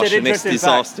the Marchioness interesting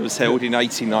disaster was held in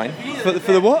 '89. For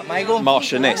the what?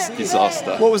 Marchioness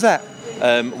disaster. What was that?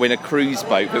 When a cruise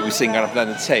boat that was seen going up and down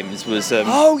the Thames was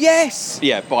Oh yes.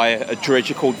 by a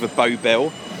dredger called the Bow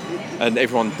Bell, and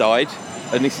everyone died.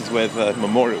 And this is where the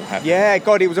memorial happened. Yeah,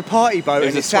 God, it was a party boat It and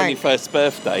was it his sank. 21st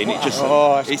birthday, and it just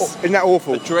Isn't that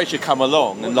awful? the dredger come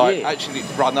along and actually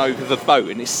run over the boat,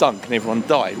 and it sunk, and everyone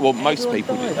died. Well, most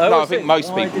people did. No, I think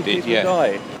most people did.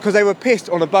 Yeah, Because they were pissed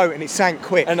on a boat and it sank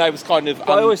quick. and they was kind of.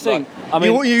 I always think, I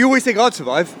mean, you always think I'd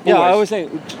survive. yeah, I Always. always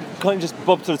think, can't you just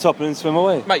bob to the top and then swim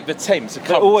away? Mate, the Thames are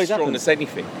That always strong happens. as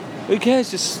anything. Who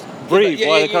cares? Just breathe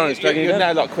while the current's dragging you You're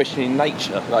down. now like questioning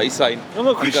nature, like you're saying. I'm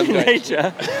not I'm questioning gonna-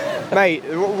 nature. Mate,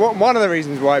 one of the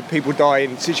reasons why people die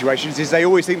in situations is they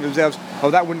always think to themselves,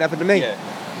 "Oh, that wouldn't happen to me." Yeah.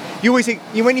 You always think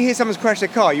when you hear someone's crash their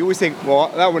car, you always think, "Well,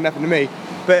 that wouldn't happen to me."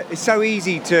 But it's so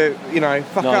easy to,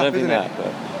 fuck No, I up, don't think isn't that. it?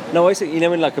 But no, I think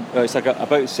when like it's like a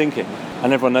boat's sinking,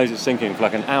 and everyone knows it's sinking for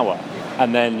like an hour,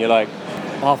 and then you're like,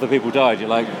 half the people died. You're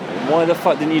like, why the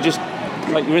fuck didn't you just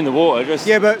like you're in the water? Just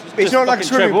Yeah, but it's just not like a fucking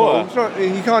swimming tread pool. water. It's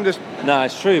not, you can't just. No,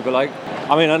 it's true, but like,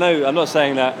 I mean, I know I'm not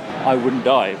saying that I wouldn't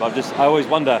die, but I always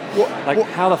wonder, What-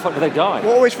 how the fuck do they die?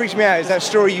 What always freaks me out is that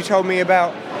story you told me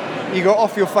about. You got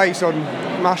off your face on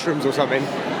mushrooms or something,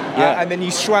 Yeah. and then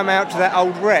you swam out to that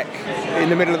old wreck in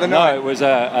the middle of the No, night. it was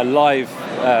a live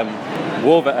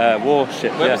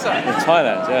warship. Where was that? In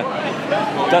Thailand.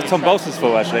 Yeah, that's Tom Bolson's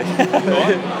fault actually.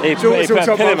 he all- it's all put a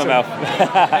Tom pill in my Bolton.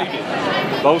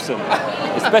 mouth. Bolson.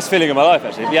 It's the best feeling of my life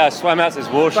actually. Yeah, I swam out to this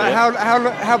warship. But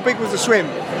how big was the swim?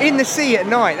 In the sea at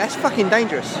night, that's fucking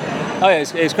dangerous. Oh yeah,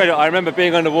 it's crazy. I remember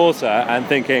being underwater and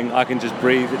thinking I can just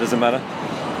breathe. It doesn't matter.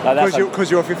 Like, that's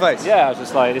Because you're off your face. yeah, I was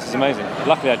just like, this is amazing.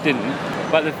 Luckily I didn't.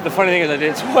 But the funny thing is I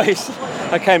did it twice.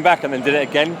 I came back and then did it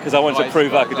again because I wanted to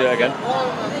prove I could do it again.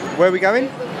 Where are we going?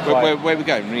 Where we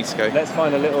going? We need to go. Let's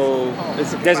find a little.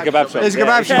 There's a kebab shop. There's a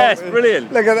kebab shop. Yes,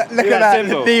 brilliant. Look at that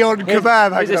symbol. neon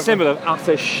kebab. Here's a symbol of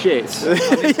utter shit.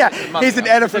 Yeah, here's an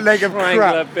elephant leg of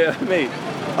Triangular crap. bit of meat.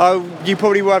 Oh, you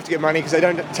probably will have to get money because they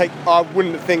don't take. I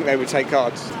wouldn't think they would take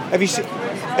cards. Have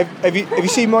you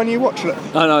seen my new watch? Look.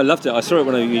 Oh no, I loved it. I saw it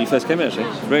when you first came in actually.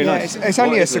 It's very Yeah, nice. it's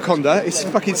only What a is it? Seconda. It's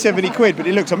fucking 70 quid, but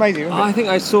it looks amazing. Doesn't it? I think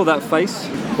I saw that face,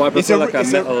 but I prefer like a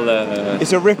metal.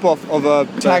 It's a rip-off of a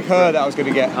Tag Heuer that I was going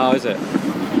to get. Oh, is it?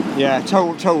 Yeah,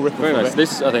 total rip-off Very of nice. it.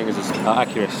 This I think is just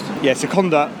accurate. Yeah,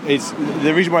 Seconda is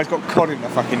the reason why it's got con in the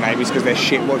fucking name is because they're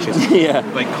shit watches. Yeah.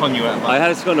 They con you out. I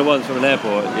had a Seconda once from an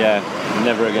airport. Yeah,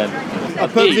 never again. A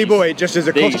Pugsley boy just as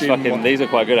a These costume. one. these are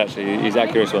quite good actually. These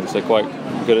accurate ones, they're quite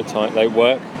good at time. They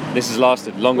work. This has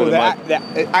lasted longer Well, than my.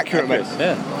 they're accurate, mate.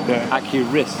 Yeah.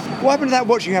 Accurate. What happened to that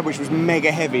watch you had, which was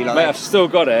mega heavy? Like Mate, I've still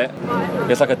got it.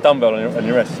 It's like a dumbbell on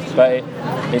your wrist, but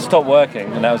it stopped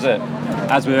working, and that was it.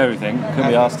 As with everything, couldn't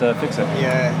be asked to fix it.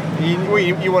 Yeah. What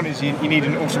you want is you need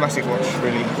an automatic watch,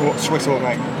 really. Or Swiss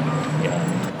automatic.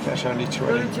 Yeah. That's only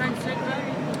 20.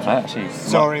 I actually.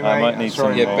 Sorry, I mate, might need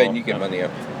sorry. some Yeah, more. Ben, you get money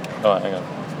up. All right, hang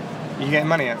on. You getting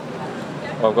money out?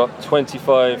 I've got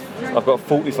 25. I've got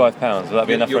 45 pounds. Will that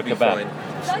be enough for You'll a be kebab? fine.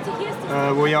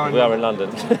 We are. We are in London.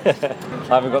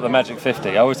 I haven't got the magic 50.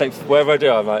 I always take, wherever I do,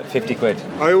 I'm like 50 quid.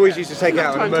 I always used to take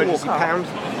out an emergency pound.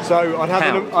 So I'd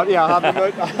have I'd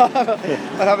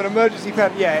have an emergency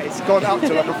pound. Yeah, it's gone up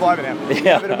to like a £5 now. You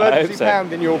have an emergency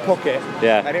pound in your pocket.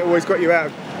 Yeah. And it always got you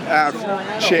out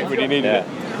of shit when you needed it.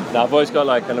 No, I've always got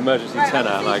like an emergency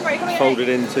tenner like folded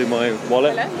into my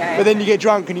wallet. But then you get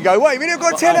drunk and you go, wait a minute, I've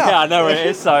got a tenner. Yeah, I know where it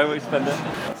is, so we spend it.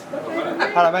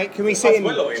 Hello mate, can we sit in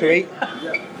to eat?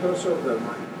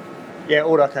 Yeah,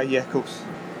 order, okay, yeah, of course.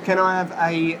 Can I have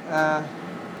a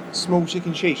small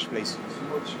chicken sheesh, please?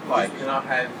 Right, can I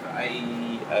have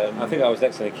a... I think I was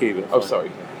next in the queue. Oh,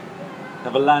 sorry.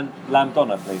 Have a lamb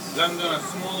doner, please. Lamb doner,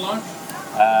 small, large?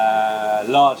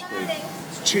 Large, please.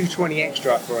 It's $2.20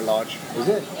 extra for a large. Is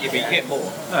it? Yeah, but you get more.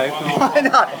 No.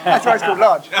 No, that's why it's called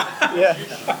large. Yeah.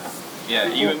 Yeah,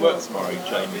 you in work tomorrow,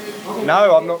 Jamie?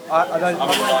 No, I'm not. I don't. I'm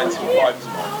at 9 till 5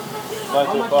 tomorrow.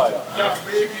 9 till 5.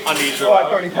 Unusual. Right,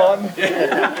 got any pardon?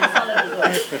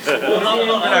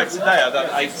 No, today I've done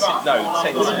 8 to, no,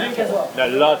 10 to. No,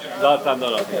 large lamb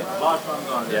doner.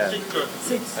 Yeah.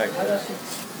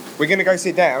 We're going to go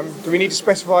sit down. Do we need to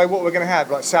specify what we're going to have,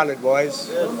 like salad-wise?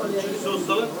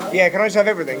 Yeah, can I just have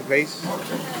everything, please?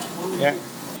 Yeah.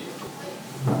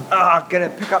 I'm going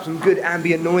to pick up some good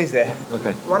ambient noise there.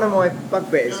 Okay. One of my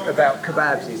bugbears about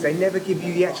kebabs is they never give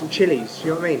you the actual chilies,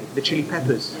 you know what I mean? The chili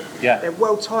peppers. Yeah. They're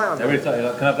well tight on They're them. really tight.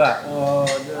 Like, can I have that? Oh,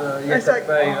 no, yes, It's like,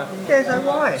 babe. yeah, so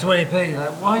why? 20p.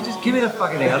 Like, why? Just give me the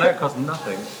fucking thing. I know it costs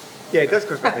nothing. Yeah, it does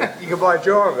cost nothing. You can buy a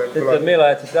jar of it. The, for the like, meal I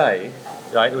had today,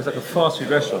 like, it was like a fast food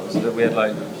restaurant, so that we had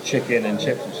like chicken and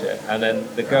chips and shit. And then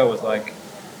the girl was like,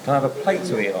 "Can I have a plate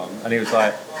to eat on?" And he was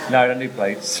like, "No, I don't do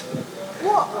plates."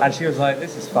 what? And she was like,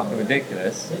 "This is fucking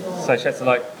ridiculous." So she had to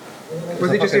like.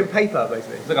 Was it just in paper,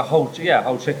 basically? It was like a whole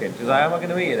chicken. She was like, "How am I going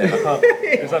to eat it? I can't."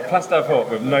 It was like plastic fork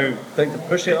with no thing to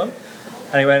push it on.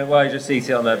 And he went, "Well, you just eat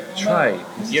it on a tray."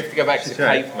 You have to go back to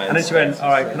caveman. And then she went, "All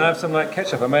right, can I have some like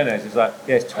ketchup and mayonnaise?" He was like,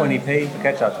 "Yeah, it's 20p for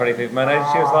ketchup, 20p for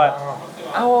mayonnaise." She was like,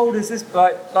 "How old is this?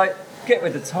 Like, get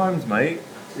with the times, mate.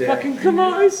 Yeah. Fucking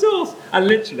tomato sauce." And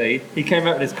literally, he came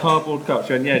out with this cardboard cup.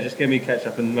 She went, "Yeah, just give me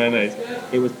ketchup and mayonnaise."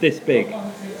 It was this big.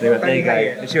 And he went, "There you go."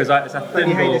 And she was like, "It's a Don't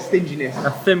you hate the thimble, stinginess?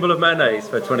 a thimble of mayonnaise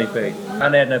for 20p."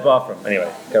 And they had no bathroom. Anyway,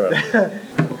 go on.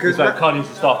 It's like, can't use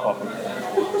the staff bathroom.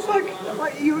 It's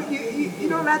like you're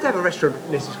not allowed to have a restaurant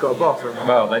unless it's got a bathroom.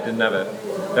 Well, they didn't have it.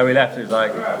 Then we left, it was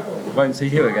like, "Won't see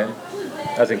you again."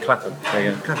 As in Clapham. There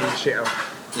you go. Clapping the shit out.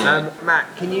 Matt,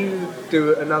 can you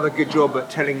do another good job at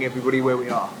telling everybody where we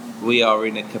are? We are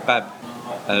in a kebab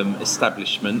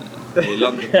establishment near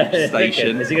London Bridge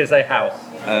Station, Is he going to say house?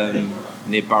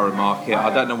 near Borough Market.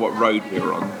 I don't know what road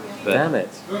we're on, but Damn it.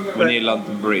 we're near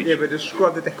London Bridge. Yeah, but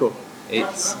describe the decor.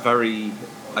 It's very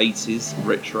 80s,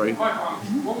 retro.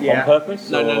 Yeah. On purpose?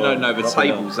 No, or the rubbing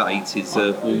tables are 80s,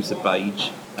 the walls are beige.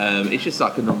 It's just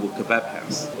like a normal kebab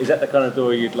house. on? Is that the kind of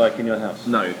door you'd like in your house?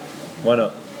 No, Why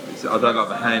not? I don't like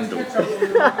the handle. You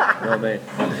know what I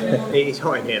mean? It is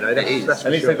hot in here, though. That's for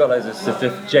At least sure. they've got loads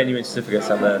of genuine certificates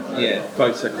up there. Yeah,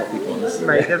 photocopied ones.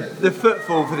 Mate, the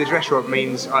footfall for this restaurant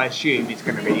means I assume it's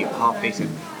going to be half decent.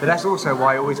 But that's also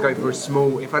why I always go for a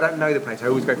small. If I don't know the place, I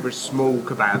always go for a small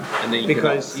kebab And then you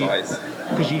because can upsize.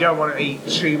 because you don't want to eat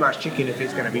too much chicken if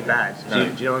it's going to be bad.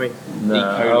 Do you know what I mean? No,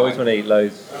 I always want to eat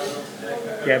loads.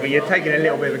 Yeah, but you're taking a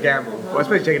little bit of a gamble. Well, I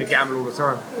suppose you're taking a gamble all the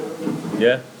time.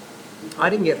 Yeah? I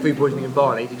didn't get food poisoning in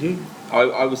Bali, did you?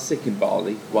 I was sick in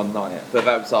Bali one night, but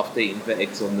that was after eating the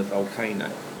eggs on the volcano.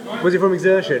 Was it from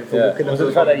exertion? From walking Was up it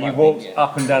the fact that you might be, walked yeah.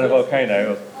 up and down a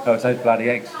volcano? Oh, it's those bloody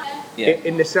eggs. Yeah,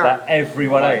 in the sun? That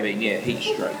everyone I ate. mean, yeah, heat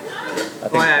stroke.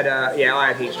 I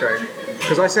had heat stroke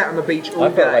because I sat on the beach all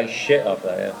I felt like day. shit up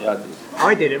there, yeah. Yeah, I did.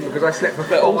 I didn't because I slept for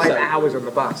But 5 also- hours on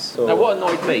the bus. Now, what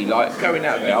annoyed me, like going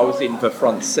out there, I was in the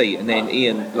front seat, and then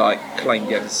Ian like claimed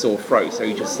he had a sore throat, so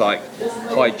he just like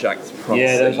hijacked the front Yeah,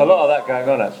 seat. there was a lot of that going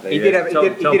on actually. He did have a sore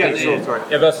throat.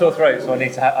 Yeah, I've got a sore throat, so I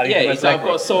need to have. Yeah, he's like, I've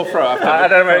got a sore throat. I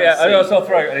don't know. Yeah, I've got a sore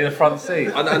throat. I need a front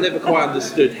seat. I never quite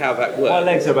understood how that My worked.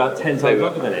 legs are about 10 times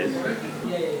longer than it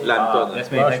is. Lamb doner.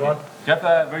 That's me. Thank you. Do you have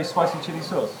a very spicy chili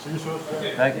sauce? Chili sauce.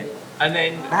 Thank you. And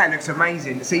then That looks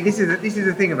amazing. See, this is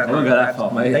the thing about I won't go that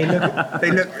far,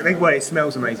 mate. well, it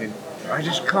smells amazing. I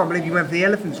just can't believe you went for the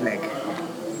elephant's leg.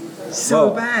 So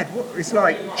Well- bad. It's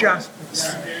like just,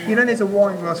 there's a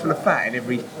wine glass full of fat in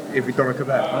every doner kebab.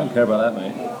 I don't care about that,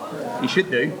 mate. You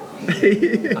should do.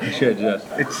 I should, yes.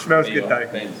 It smells good though.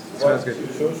 It smells good.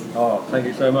 Oh, thank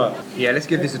you so much. Yeah, let's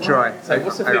give this a try. So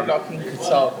what's the food like in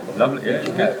Qatar? Lovely, yeah.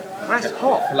 That's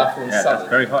hot. Falafel and Yeah, salad. that's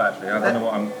very hot actually. I don't know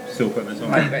what I'm still putting this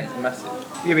on. That's massive.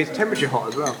 Yeah, but it's temperature hot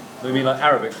as well. You mean like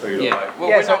Arabic food? Or Yeah. like, Well,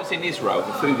 Yeah, when so- I was in Israel,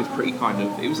 the food was pretty kind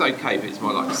of. It was okay, but it's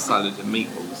more like salad and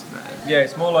meatballs and that. yeah,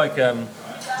 it's more like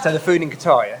So the food in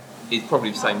Qatar, yeah? It's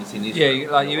probably the same as in yeah,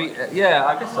 Israel. you eat. Yeah,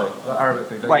 I guess so. Like Arabic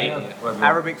food. Wait, yeah. Whatever.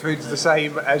 Arabic food's the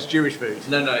same as Jewish food.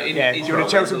 No, in Yeah, do you Israel, wanna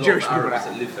tell there's some a lot Jewish of people Arabs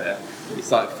that? that live there.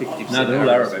 It's like 50%. No, they're all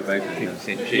Arabs, Arabic, basically.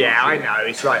 50% Jewish. Yeah, I know.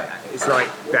 It's like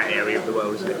that area of the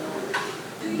world, isn't it?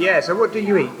 Yeah. So what do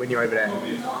you eat when you're over there?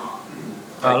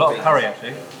 A lot of curry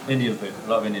actually. Indian food. A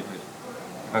lot of Indian food.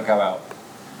 I go out.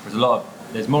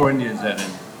 There's more Indians there than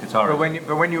Qatar. But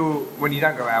when you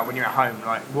don't go out, when you're at home,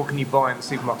 like what can you buy in the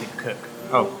supermarket to cook?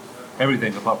 Oh,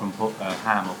 everything apart from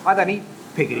ham. I don't eat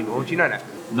pig anymore. Do you know that?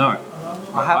 No,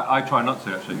 have- I try not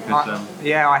to actually. Because,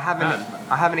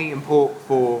 I haven't eaten pork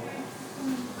for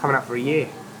coming up for a year.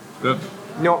 good.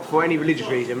 Not for any religious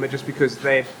reason, but just because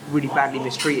they're really badly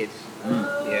mistreated.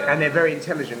 Yeah. And they're very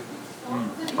intelligent.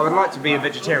 I would like to be a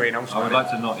vegetarian. I would like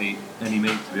to not eat any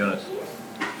meat, to be honest.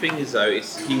 The thing is though,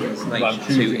 it's human's I'm nature to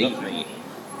choosing eat not to. meat.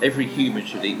 Every human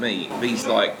should eat meat. These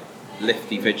like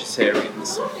lefty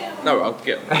vegetarians. No, I'll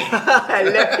get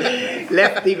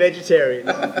Lefty vegetarians.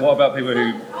 What about people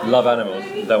who love animals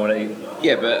and don't want to eat them?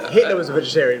 Yeah, but Hitler was a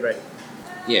vegetarian, mate.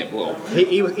 yeah, well,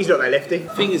 He's not that lefty. the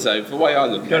thing is though, the way I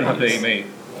look You don't at have to it eat is, meat.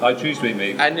 I choose to eat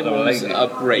meat. I'm animals lazy. are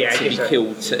bred Yeah, I to guess be so.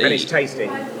 killed to And it's eat. tasty.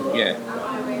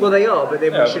 Yeah. Well, they are, but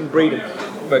then Yeah. we shouldn't breed them.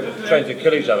 But trying to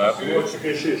kill each other.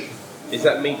 Is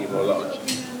that medium or large?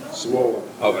 Small.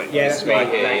 Oh, wait. Yeah, that's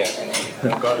right me. here.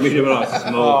 Yeah. Medium large,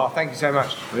 small. Oh, thank you so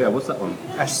much. Oh, yeah, what's that one?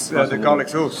 That's the garlic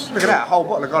sauce. Look at that, a whole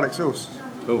bottle of garlic sauce.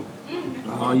 Cool.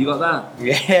 Oh, you got that?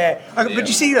 Yeah. But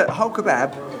you see that whole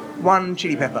kebab, one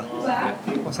chili pepper.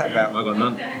 What's that about? I got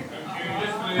none.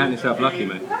 Count yourself lucky,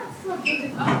 mate.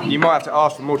 You might have to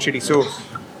ask for more chili sauce.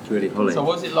 It's really holly. So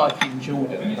what's it like in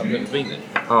Jordan? I've never been there.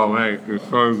 Oh, mate, it's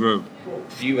so good.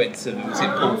 You went to, was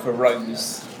it called for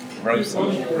Rose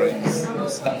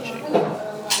statue?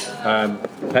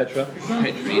 Petra?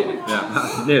 Petri, yeah.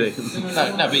 Yeah, nearly.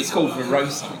 No, but it's called for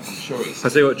Rose something, I'm sure it's. I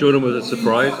tell you what, Jordan was a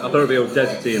surprise. I thought it'd be all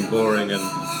deserty and boring,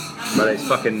 but it's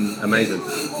fucking amazing.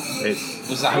 It's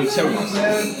Was that hotel nice?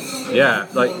 yeah,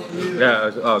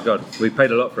 oh god, we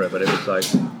paid a lot for it, but it was like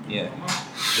Yeah.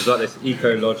 it's like this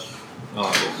eco lodge.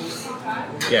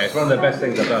 Yeah, it's one of the best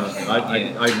things I've done.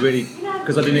 I really,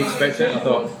 because I didn't expect it. I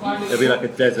thought it'd be like a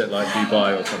desert, like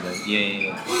Dubai or something.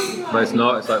 Yeah. But it's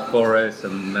not. It's like forests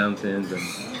and mountains and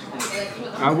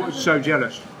I was so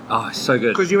jealous. oh, it's so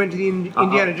good. Because you went to the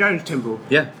Indiana Jones temple.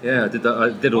 Yeah, I did that. I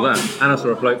did all that, and I saw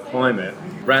a bloke climb it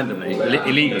randomly,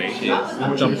 illegally.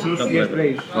 Jump Yes, over.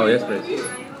 please. Oh yes, please.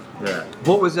 Yeah.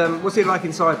 What's it like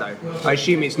inside though? I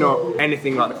assume it's not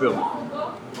anything like the film.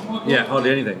 Yeah,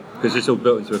 hardly anything, because it's all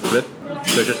built into a cliff.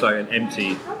 So it's just like an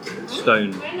empty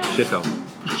stone shithole.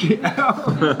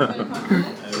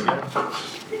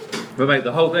 But mate,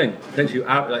 the whole thing takes you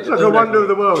out like. It's like a wonder of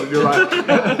the world, and you're like,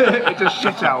 it's a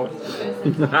shithole.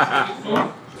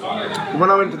 When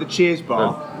I went to the Cheers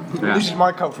bar, Yeah. this is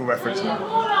my cultural reference.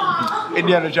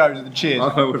 Indiana Jones and the Cheers.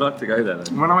 I would like to go there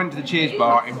then. When I went to the Cheers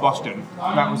bar in Boston,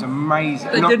 that was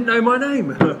amazing. They didn't know my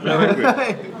name. But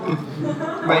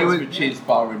it was with Cheers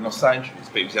bar in Los Angeles,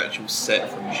 but it was the actual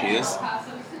set from Cheers.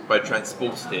 But I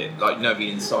transported it, like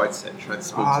the inside set,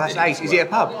 transported it. Oh, that's ace. Is it a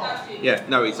pub? Yeah,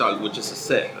 no, it's like, well, just a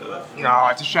set. No,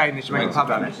 it's a shame they should make a pub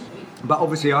out of it. But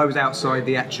obviously, I was outside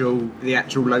the actual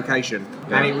location,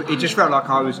 and it just felt like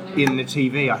I was in the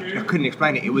TV. I couldn't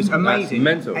explain it. It was amazing.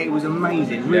 mental. It was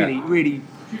amazing. Really, really.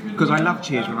 Because I loved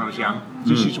Cheers when I was young.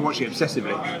 Just used to watch it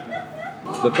obsessively.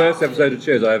 The first episode of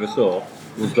Cheers I ever saw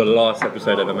was the last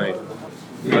episode ever made.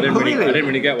 I didn't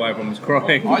really get why everyone was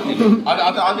crying. I didn't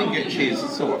get Cheers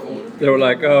at all. They were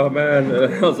like, "Oh man,"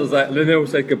 I was just like, then they all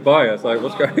said goodbye. I was like,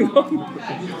 "What's going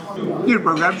on?" Your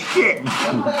program's shit.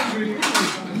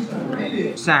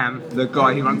 Sam, the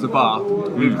guy who runs the bar,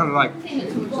 he was kind of like,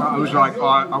 I was like,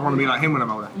 I want to be like him when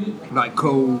I'm older. Like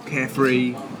cool,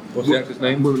 carefree. What's the actor's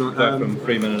name? Woman, Guy from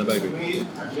Three Men and a Baby.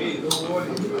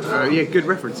 Yeah, good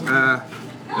reference. You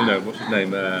know, what's his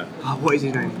name? What is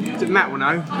his name? Is it Matt will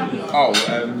know? Oh,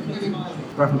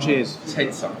 Guy from Cheers.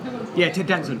 Ted son. Yeah, Ted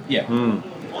Danson. Yeah. Oh,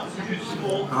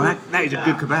 that is a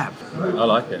good kebab. I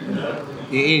like it.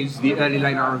 It is the early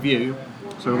late night review,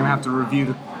 so we're gonna have to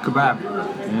review Kebab.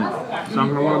 So I'm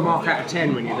going to want to mark out of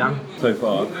 10 when you're done. So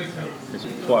far, it's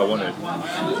what I wanted.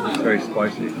 It's very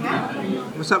spicy.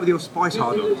 What's up with your spice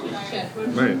hard on?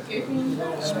 Mate,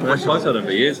 I've spice on it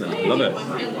for years now. I love it.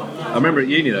 I remember at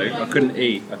uni though, I couldn't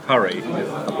eat a curry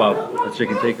above a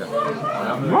chicken tikka.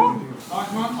 What? I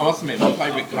must admit, my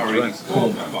favourite curry is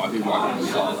korma, but I do like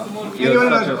masala. Anyone who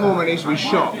knows a korma needs to be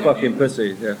shot. Fucking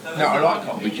pussy, yeah. No, I like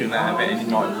it. We shouldn't have it any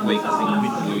night of the week. I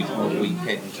think it's more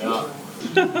weekend.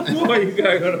 What are you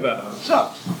going on about? What's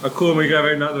up? A korma go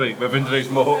every night of the week, but Vindaloo's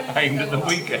more aimed at the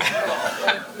weekend.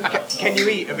 Can you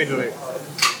eat a vindaloo?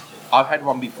 I've had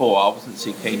one before, I wasn't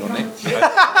too keen on it.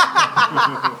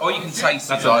 All you can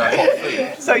taste is like hot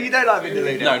food. So you don't like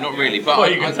vindaloo? No, not really, but What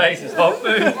you can taste is hot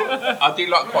food. I do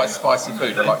like quite spicy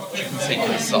food. I like chicken tikka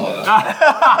masala.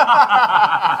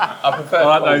 I prefer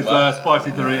I like those korma.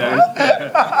 spicy Doritos.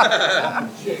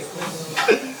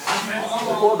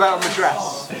 What about a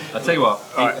madras? I'll tell you what,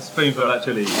 eat a spoonful of that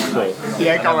chilli sauce.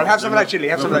 Yeah, go on, have some of that chilli,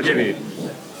 have some of that chilli.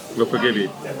 We'll forgive you.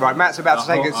 Right, Matt's about to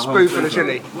take a spoonful of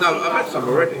chilli. No, I've had some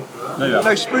already. No, you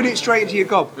No, spoon it straight into your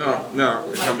gob. No,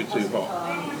 it's going to be too hot.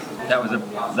 That was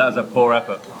a poor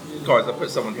effort. Guys, I put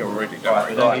someone here already.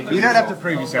 Don't worry. You don't have to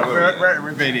prove yourself,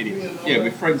 we're being idiots. Yeah,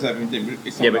 we're friends having dinner.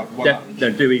 It's Yeah, not but like one no,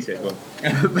 do eat it. Go on.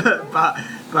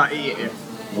 but eat it.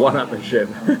 One upmanship.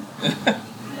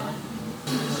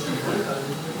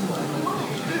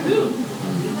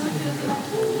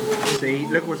 See,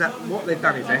 look what they've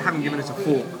done is they haven't given us a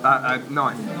fork, a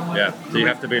knife. Yeah, so you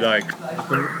have to be like, I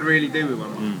can really do with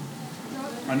one.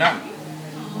 I know.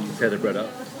 tear the bread up.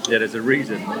 Yeah, there's a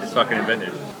reason it's fucking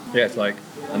invented. Yeah, it's like,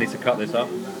 I need to cut this up.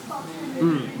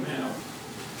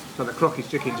 So the clock is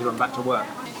ticking to run back to work.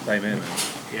 Same here, man.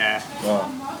 Yeah. Wow.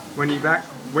 When you back?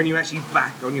 When you actually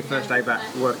back on your first day back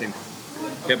working?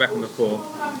 Get back on the 4th.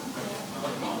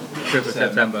 5th of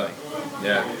September.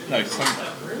 Yeah. No,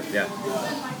 Sunday. Yeah.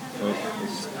 Well,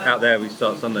 it's out there we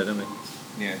start Sunday, don't we?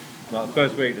 Yeah. Like the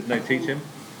first week there's no teaching.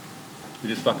 We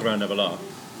just fuck around and have a laugh.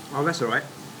 Oh, that's all right.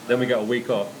 Then we get a week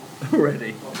off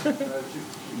already.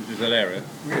 Which is hilarious.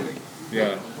 Really?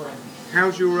 Yeah.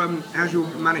 How's your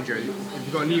manager? Have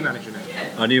you got a new manager now?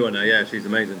 I knew her now, yeah, she's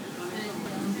amazing.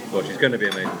 Well, she's going to be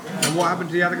amazing. And what happened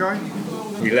to the other guy?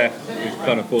 He left, he was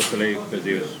kind of forced to leave because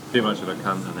he was too much of a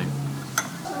cunt, I think.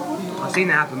 I've seen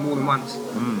that happen more than once.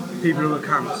 People who are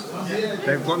cunts,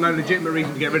 they've got no legitimate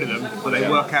reason to get rid of them, but they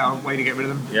work out a way to get rid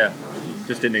of them. Yeah,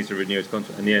 just didn't need to renew his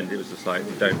contract. In the end, it was just like,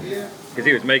 don't. Because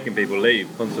he was making people leave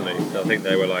constantly, so I think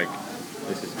they were like,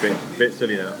 this is a bit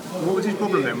silly now. What was his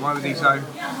problem then? Why was he so...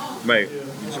 Mate, you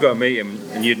just got to meet him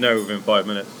and you'd know within 5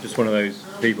 minutes. Just one of those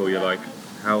people you're like,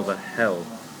 how the hell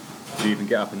do you even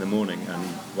get up in the morning and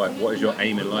like, what is your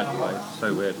aim in life? Like, it's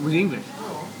so weird. Was he English?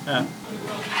 Yeah.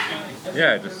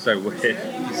 Yeah, just so weird.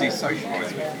 Is he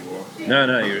socialised with you? Or?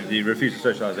 No, he refused to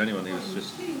socialise with anyone. He was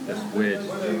just weird.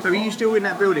 So are you still in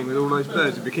that building with all those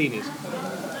birds in bikinis?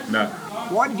 No.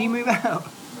 Why did you move out?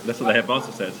 That's what the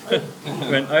headmaster said. He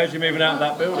went, I heard you moving out of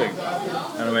that building.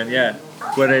 And I went, yeah.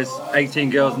 Where there's 18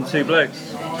 girls and 2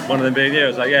 blokes. One of them being you. I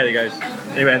was like, yeah. He goes,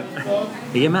 he went,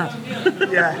 are you mad?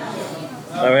 Yeah.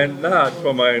 I went, no, I just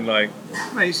want my own, like...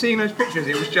 Mate, seeing those pictures,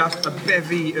 it was just a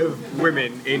bevy of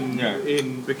women in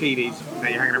bikinis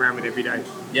that you're hanging around with every day.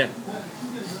 Yeah.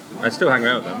 I still hang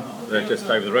around with them. They're just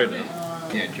over the road now.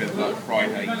 Yeah, just like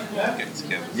Friday, getting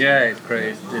together. Yeah, it's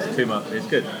crazy. It's too much. It's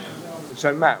good.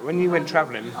 So Matt, when you went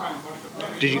travelling,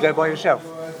 did you go by yourself?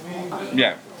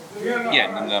 Yeah.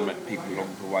 Yeah, and then I met people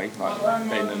along the way, like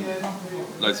Ben and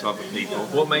loads of other people.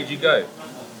 What made you go?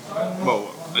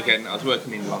 Well, again, I was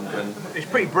working in London. It's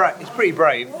pretty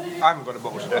brave. I haven't got a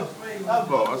bottle today.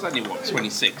 Well, I was only,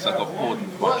 26, I got bored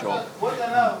with my job.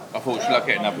 I thought, should I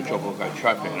get another job or go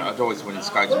travelling? I'd always wanted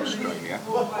to go to Australia.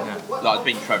 Yeah. Like, I'd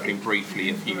been travelling briefly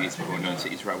a few years before I went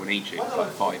to Israel and Egypt,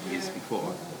 like 5 years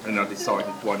before. And I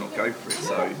decided, why not go for it?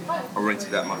 So I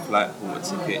rented out my flat, bought a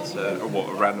ticket, a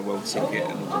round the world ticket,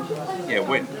 and yeah,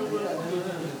 went.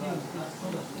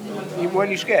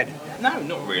 Weren't you scared? No,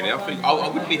 not really. I think I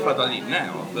would be if I'd done it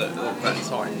now, but at that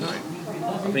time, no.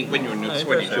 I think when you're in your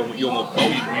 20s, you're more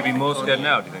bold. You'd be more scared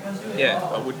now, do you think? Yeah,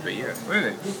 I would be, yeah.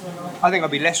 Really? I think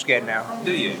I'd be less scared now.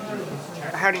 Do you?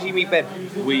 How did you meet Ben?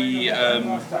 We, I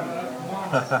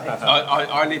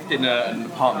lived in an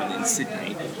apartment in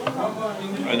Sydney,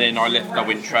 and then I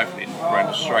went travelling around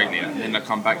Australia, and then I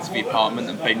come back to the apartment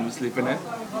and Ben was living there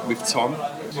with Tom.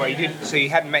 Well, you didn't. So you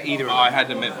hadn't met either of them? I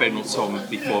hadn't met Ben or Tom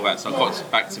before that, so I got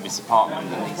back to this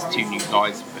apartment and these 2 new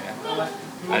guys were there.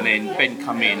 And then Ben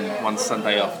come in one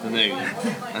Sunday afternoon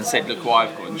and said, look what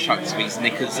I've got, and chucked these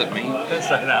knickers at me. Don't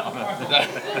say that.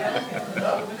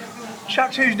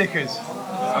 Chuck whose knickers?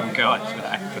 Some guy.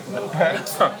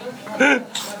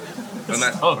 And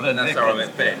that's how I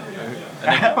met Ben. And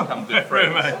then we become good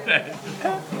friends.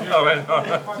 I went,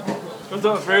 I was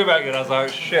talking through about you and I was like,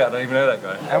 shit, I don't even know that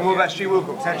guy. And what about Stu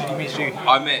Wilcox? How did you meet Stu?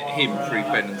 I met him through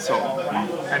Ben and Tom.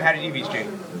 And how did you meet Stu?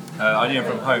 I knew him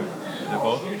from home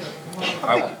before.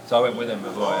 So I went with him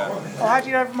before, yeah. Oh, how do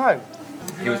you know him from home?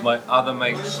 He was my other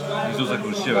mate's, he was also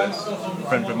called Stuart,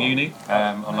 friend from uni,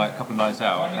 on like a couple of nights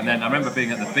out. And then I remember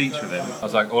being at the beach with him. I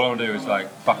was like, all I want to do is like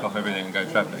fuck off everything and go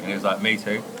travelling. And he was like, me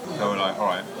too. So we're like,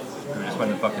 alright. We just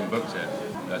went and fucking booked it.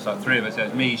 It's like three of us, it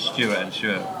was me, Stuart and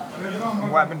Stuart.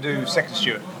 What happened to second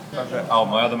Stuart? Oh,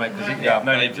 my other mate, because I've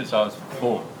known him since I was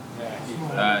 4.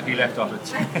 He left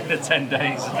after 10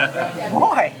 days.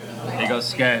 Why? He got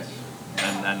scared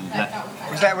and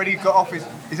left. Was that when he got off his...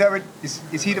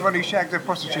 Is he the one who shagged a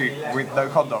prostitute with no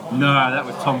condom? No, that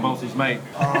was Tom Bolt's mate.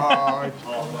 Oh.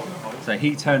 So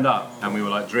he turned up and we were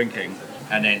like drinking,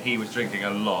 and then he was drinking a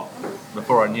lot.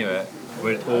 Before I knew it,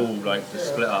 we'd all like just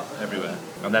split up everywhere.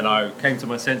 And then I came to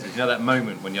my senses. You know that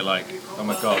moment when you're like, oh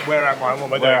my god, Where am I? What am I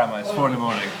doing? where am I? It's 4 in the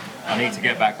morning. I need to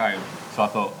get back home. So I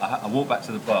thought, I walked back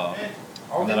to the bar,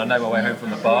 and then I know my way home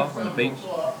from the bar on the beach.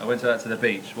 I went to the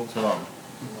beach, walked along,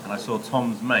 and I saw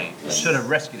Tom's mate. I should have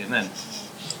rescued him then.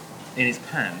 In his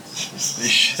pants, his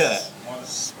shirt,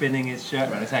 spinning his shirt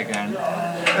around his head, going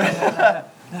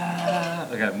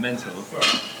like a mental,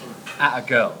 at a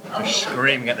girl, just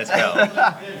screaming at this girl,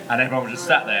 and everyone was just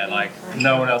sat there like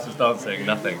no one else was dancing,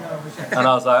 nothing. And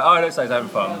I was like, oh, it looks like he's having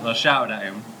fun. And I shouted at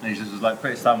him, and he just was like,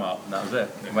 put his thumb up, and that was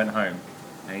it. He went home,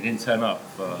 and he didn't turn up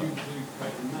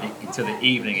until the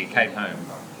evening. He came home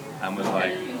and was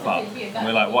like, fuck. And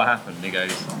we're like, what happened? And he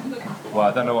goes, well,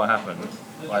 I don't know what happened.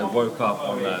 I woke up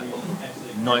on the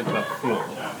nightclub floor,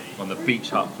 on the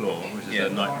beach hut floor, which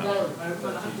is a nightclub.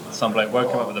 Some bloke woke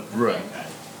him up with a broom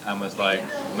and was like,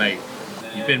 mate,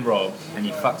 you've been robbed and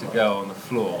you fucked a girl on the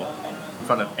floor in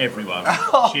front of everyone,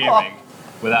 cheering,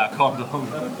 without a condom.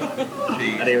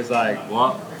 And he was like,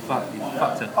 what? Fuck, you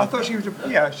fucked her. I thought she was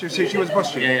she was a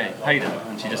prostitute. Yeah, he paid her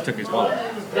and she just took his wallet.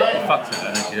 He fucked her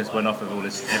and then she just went off with all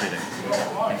this everything.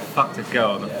 He fucked a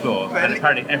girl on the floor and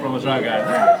apparently everyone was around going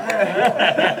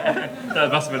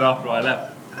that must have been after I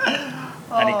left.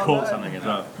 And he caught something as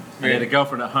well. And he had a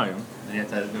girlfriend at home and he had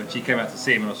to, she came out to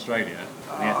see him in Australia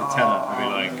and he had to tell her to be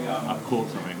like, I've caught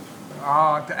something.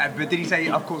 Oh, but did he say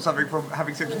I've caught something from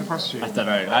having sex with a prostitute? I don't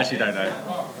know. I actually don't know.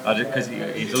 Because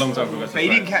he's a long time ago. But he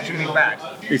didn't catch anything bad.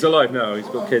 He's alive now. He's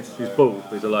got kids. He's bald.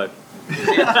 But he's alive.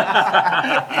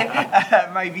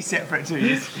 Maybe separate to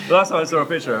you. The last time I saw a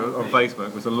picture on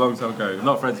Facebook was a long time ago. I'm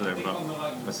not friends with him, but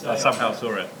I somehow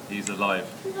saw it. He's alive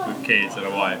with kids and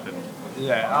a wife. And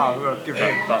Yeah. Oh, well, good for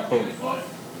him. but bald.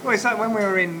 Well, it's like when we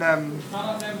were in,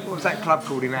 what was that club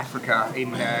called in Africa, in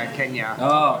Kenya?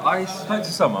 Oh, I spoke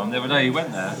to someone the other day who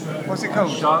went there. What's it called?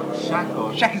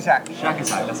 Shack Attack.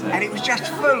 That's it. And it was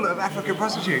just full of African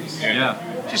prostitutes. Yeah.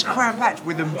 Just cram packed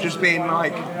with them just being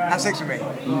like, have sex with me.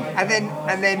 And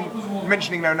then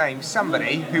mentioning no names,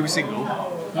 somebody who was single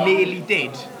nearly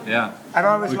did. Yeah. And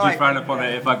I was Would like... you frown upon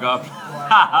it if I got up?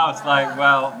 I was like,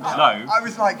 well, no. I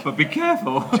was like... But be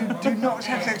careful. Do not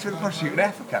have sex with a prostitute in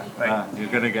Africa. Like, You're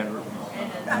going to get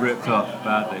ripped off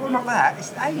badly. well, not that,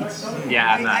 it's AIDS.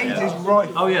 Yeah, no, AIDS yeah. is right.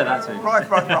 Oh, yeah, that too. Right.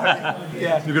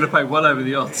 Yeah. You're going to pay well over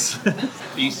the odds.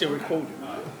 Are you still recording?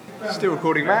 Still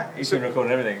recording, Matt. He's been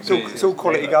recording everything. It's all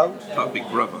quality gold. Like Big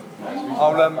Brother.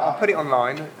 I'll put it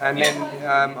online and then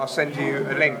I'll send you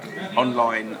a link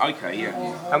Online, okay,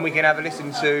 yeah. and we can have a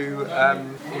listen to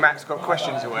Matt's got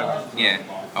questions or whatever. Yeah,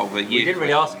 over a We year. didn't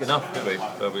really ask enough, did we?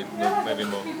 But maybe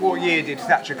more. What year did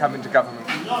Thatcher come into government?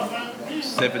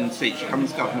 70, she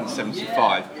comes to government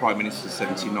 75, Prime Minister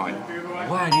 79.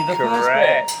 Wow, you the first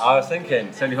Correct. bit. I was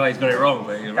thinking, 75, he's got it wrong,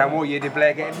 but you're And right. what year did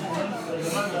Blair get in?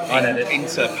 I know this.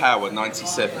 Into power,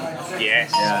 97.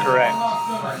 Yes, Yeah. correct.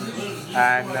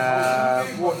 And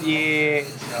what year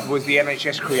was the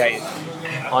NHS created?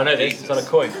 I know this, it's on a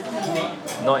coin.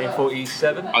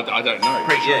 1947 I don't know.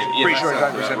 Pretty sure- yeah, pretty that sure it's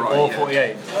sounds over about or right,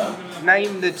 48.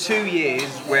 Name the 2 years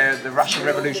where the Russian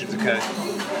revolutions occurred.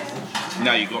 yeah.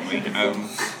 No, you got me.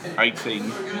 18.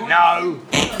 No,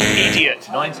 idiot.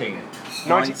 19.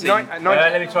 19.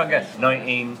 Let me try and guess.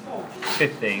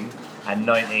 1915 and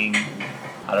 19, I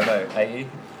don't know, 80?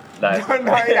 No.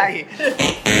 1980.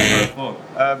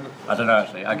 I don't know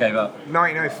actually, I gave up.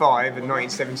 1905 and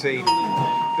 1917.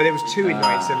 But there was 2 in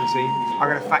 1917. I'm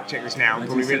going to fact check this now and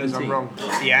probably realise I'm wrong.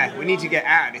 Yeah, we need to get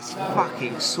out of this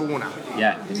fucking sauna.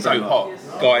 Yeah. It's so hot.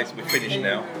 Guys, we're finished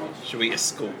now. Should we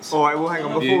escort? Alright, well hang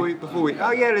on, before we...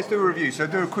 Oh yeah, let's do a review. So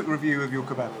do a quick review of your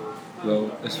kebab.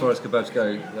 Well, as far as kebabs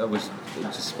go, that was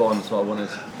just spot on. That's what I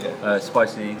wanted.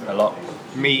 Spicy a lot.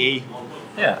 Meaty.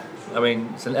 Yeah. I mean,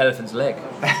 it's an elephant's leg.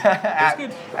 It's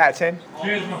good. Out of 10.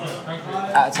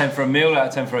 Out of 10 for a meal, out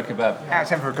of 10 for a kebab. Out of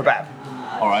 10 for a kebab.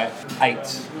 All right, 8.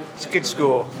 It's a good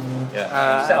score. Yeah.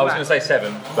 I was going to say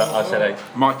 7, but I said 8.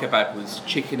 My kebab was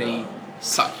chickeny,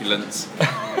 succulent,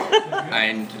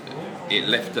 and it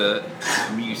left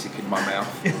music in my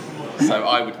mouth. So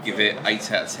I would give it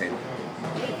 8 out of 10.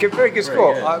 Very good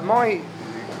score. good. My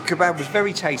kebab was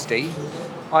very tasty.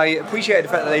 I appreciated the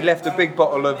fact that they left a big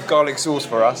bottle of garlic sauce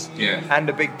for us and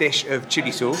a big dish of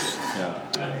chilli sauce.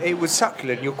 Yeah. It was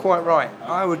succulent, you're quite right.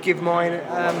 I would give mine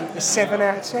a 7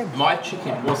 out of 10. My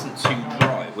chicken wasn't too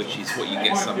dry, which is what you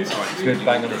get sometimes. Good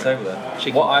bang on the table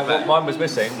there. What mine was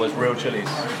missing was real chilies.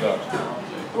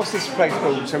 What's this place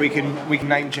called so we can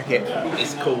name check it?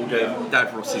 It's called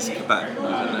Davros's Kebab.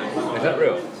 I don't know. Is that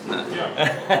real? No.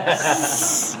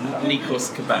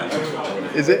 Nikos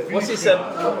Kebab. Is it? What's this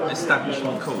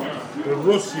establishment called?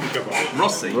 Rossi kebab.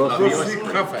 Rossi. Rossi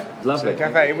cafe. Lovely.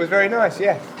 Cafe. It was very nice,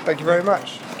 yeah. Thank you very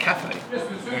much. Cafe.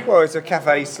 Well, it's a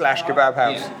cafe / kebab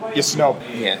house. You snob.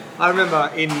 Yeah. I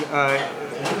remember in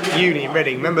uni in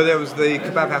Reading, remember there was the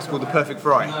kebab house called the Perfect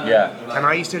Fry? Yeah. And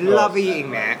I used to love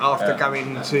eating there after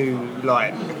going to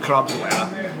like clubs or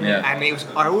whatever. Yeah. And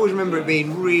I always remember it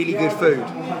being really good food.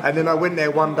 And then I went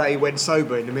there one day when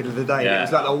sober in the middle of the day and it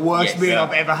was like the worst meal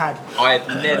I've ever had. I had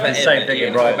never same ever thing in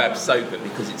eaten Brighton. kebab sober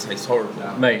because it tastes horrible.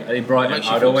 Mate, in Brighton, Makes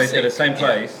you I'd feel always go to the sick. same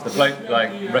place. The bloke,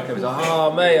 reckon was like,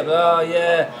 oh, mate, I'm like, oh,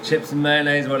 yeah, chips and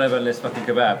mayonnaise, whatever, and this fucking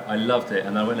kebab. I loved it.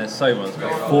 And I went there sober once,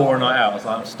 got 4 a night out. I was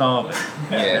like, I'm starving.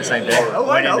 Yeah. The same day. Oh,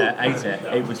 I went in know. there, ate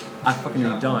it. It was, I fucking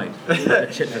nearly died. The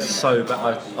chips were so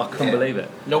bad. I couldn't believe it.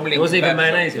 Normally it wasn't even kebab,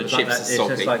 mayonnaise. the It was like chips that. are It's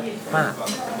soggy. just like fat.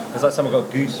 It's like someone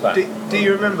got goose fat. Do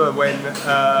you remember when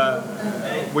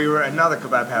we were at another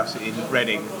kebab house in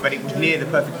Reading, but it was near the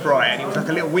Perfect Fry, and it was like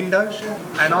a little window,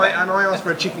 and I asked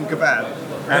for a chicken kebab,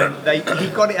 and he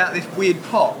got it out of this weird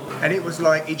pot, and it was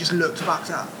like it just looked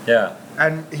fucked up. Yeah.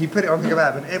 And he put it on the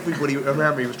kebab, and everybody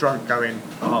around me was drunk, going,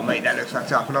 "Oh mate, that looks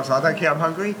fucked up." And I was like, "I don't care, I'm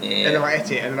hungry." Yeah. And then I ate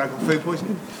it, and then I got food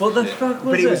poisoning. What the fuck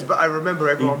was But I remember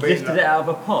everyone He being lifted like, it out of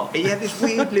a pot. he had this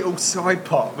weird little side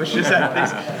pot, which just had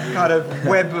this kind of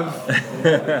web of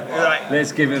like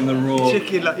Let's give him the raw.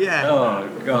 chicken, like yeah. Oh,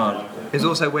 God. There's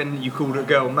also when you called a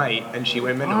girl mate, and she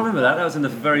went I mental. remember that. That was in the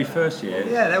very first year.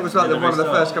 Yeah, that was like one of the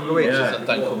first couple of weeks. Yeah.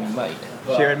 Don't call me mate.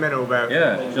 She went mental about.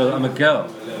 Yeah, she was like, I'm a girl.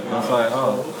 And I was like,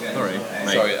 oh, sorry,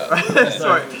 mate.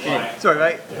 Sorry. Sorry,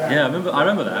 mate. Yeah, I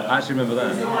remember that. I actually remember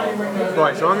that.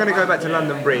 Right, so I'm going to go back to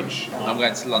London Bridge. I'm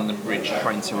going to London Bridge,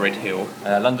 train to Red Hill.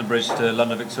 London Bridge to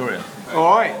London Victoria.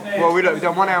 All right. Well, we've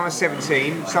done 1 hour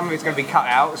 17. Some of it's going to be cut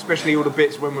out, especially all the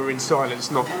bits when we're in silence,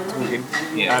 not talking.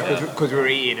 Yeah. Because we're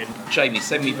eating. And Jamie,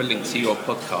 send me the link to your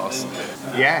podcast.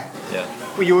 yeah. Yeah.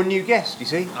 Well, you're a new guest, you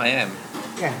see. I am.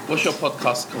 Yeah. What's your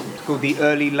podcast called? It's called the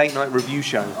Early Late Night Review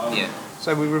Show. Yeah.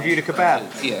 So we reviewed a kebab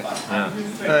Yeah.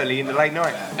 early in the late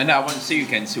night. And now I won't see you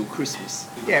again until Christmas.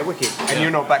 Yeah, wicked. And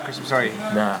you're not back Christmas, are you?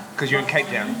 Nah. Because you're in Cape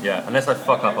Town. Yeah, unless I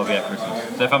fuck up, I'll be at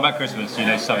Christmas. So if I'm at Christmas, you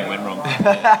know something went wrong.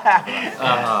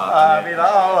 I'll be like, oh,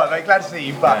 all right, mate, glad to see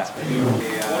you, but.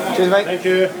 Cheers, mate. Thank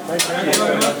you.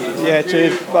 Yeah,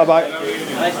 cheers. Bye-bye.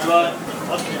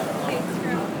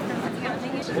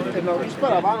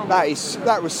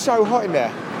 That was so hot in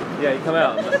there. Yeah, you come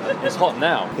out. It's hot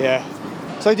now. Yeah.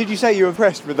 So did you say you were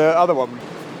impressed with the other one?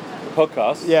 The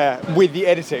podcast? Yeah, with the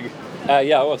editing.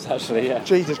 Yeah, I was actually, yeah.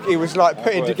 Jesus, it was like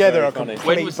putting thought it was together very a funny. When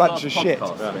complete was the bunch of last shit.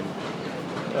 podcast?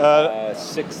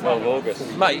 6th of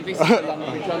August. Mate, this is the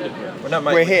London Bridge Underground. Well, no,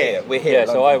 mate, We're here. We're here. Yeah,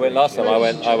 so I went last time. I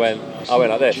went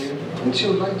like this.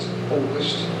 Until late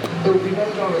August, there will be no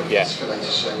direct Yeah. escalator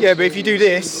service. Yeah, but if you do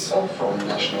this. Or from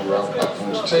National Rail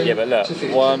platforms 10 Yeah, but look, to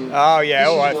 15. one. Oh, yeah,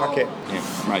 alright, fuck it. Yeah,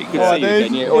 mate, good All to right, see you dude.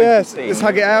 again. Yeah, always Yes, good to see let's you.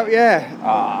 hug it out,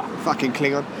 yeah. Fucking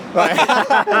Klingon. Right.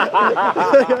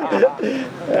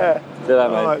 Do that,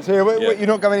 mate. Alright, so you're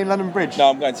not going in London Bridge? No,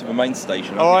 I'm going to the main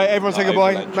station. Alright, everyone say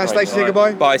goodbye. Overland Matt train. Stacey, say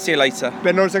goodbye. Bye, see you later.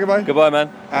 Ben Norris, say goodbye. Goodbye,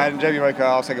 man. And Jamie Roker,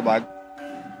 I'll say goodbye.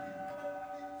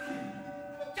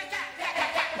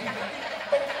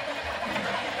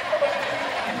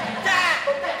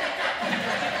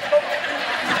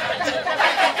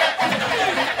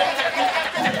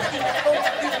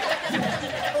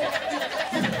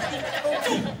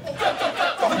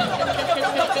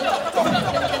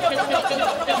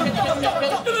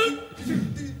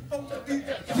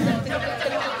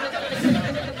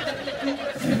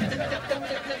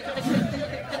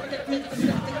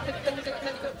 Thank you.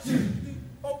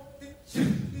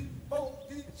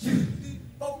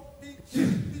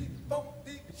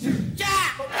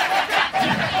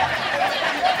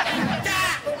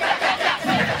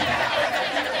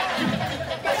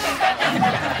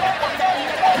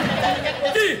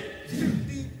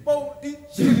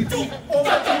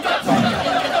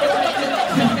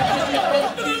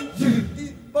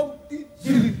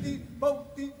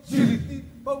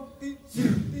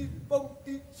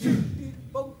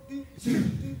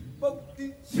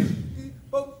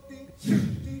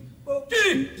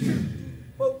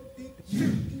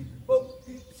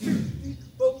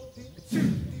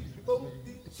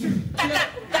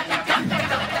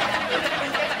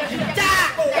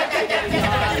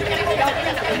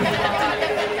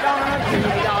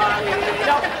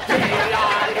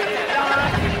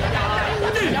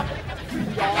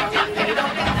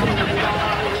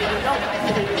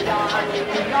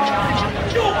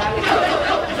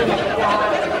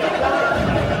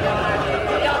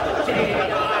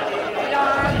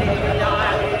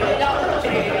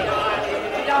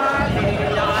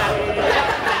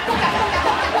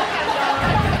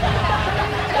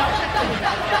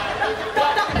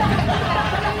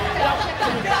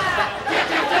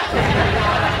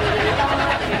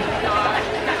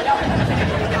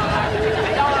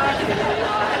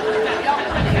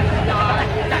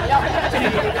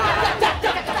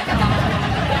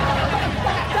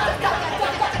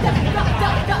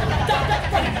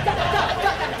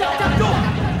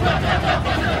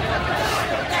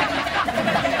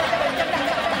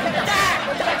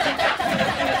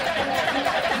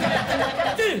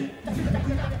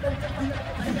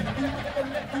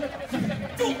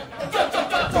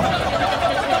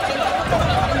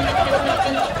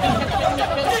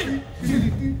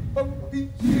 Beep,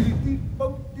 beep,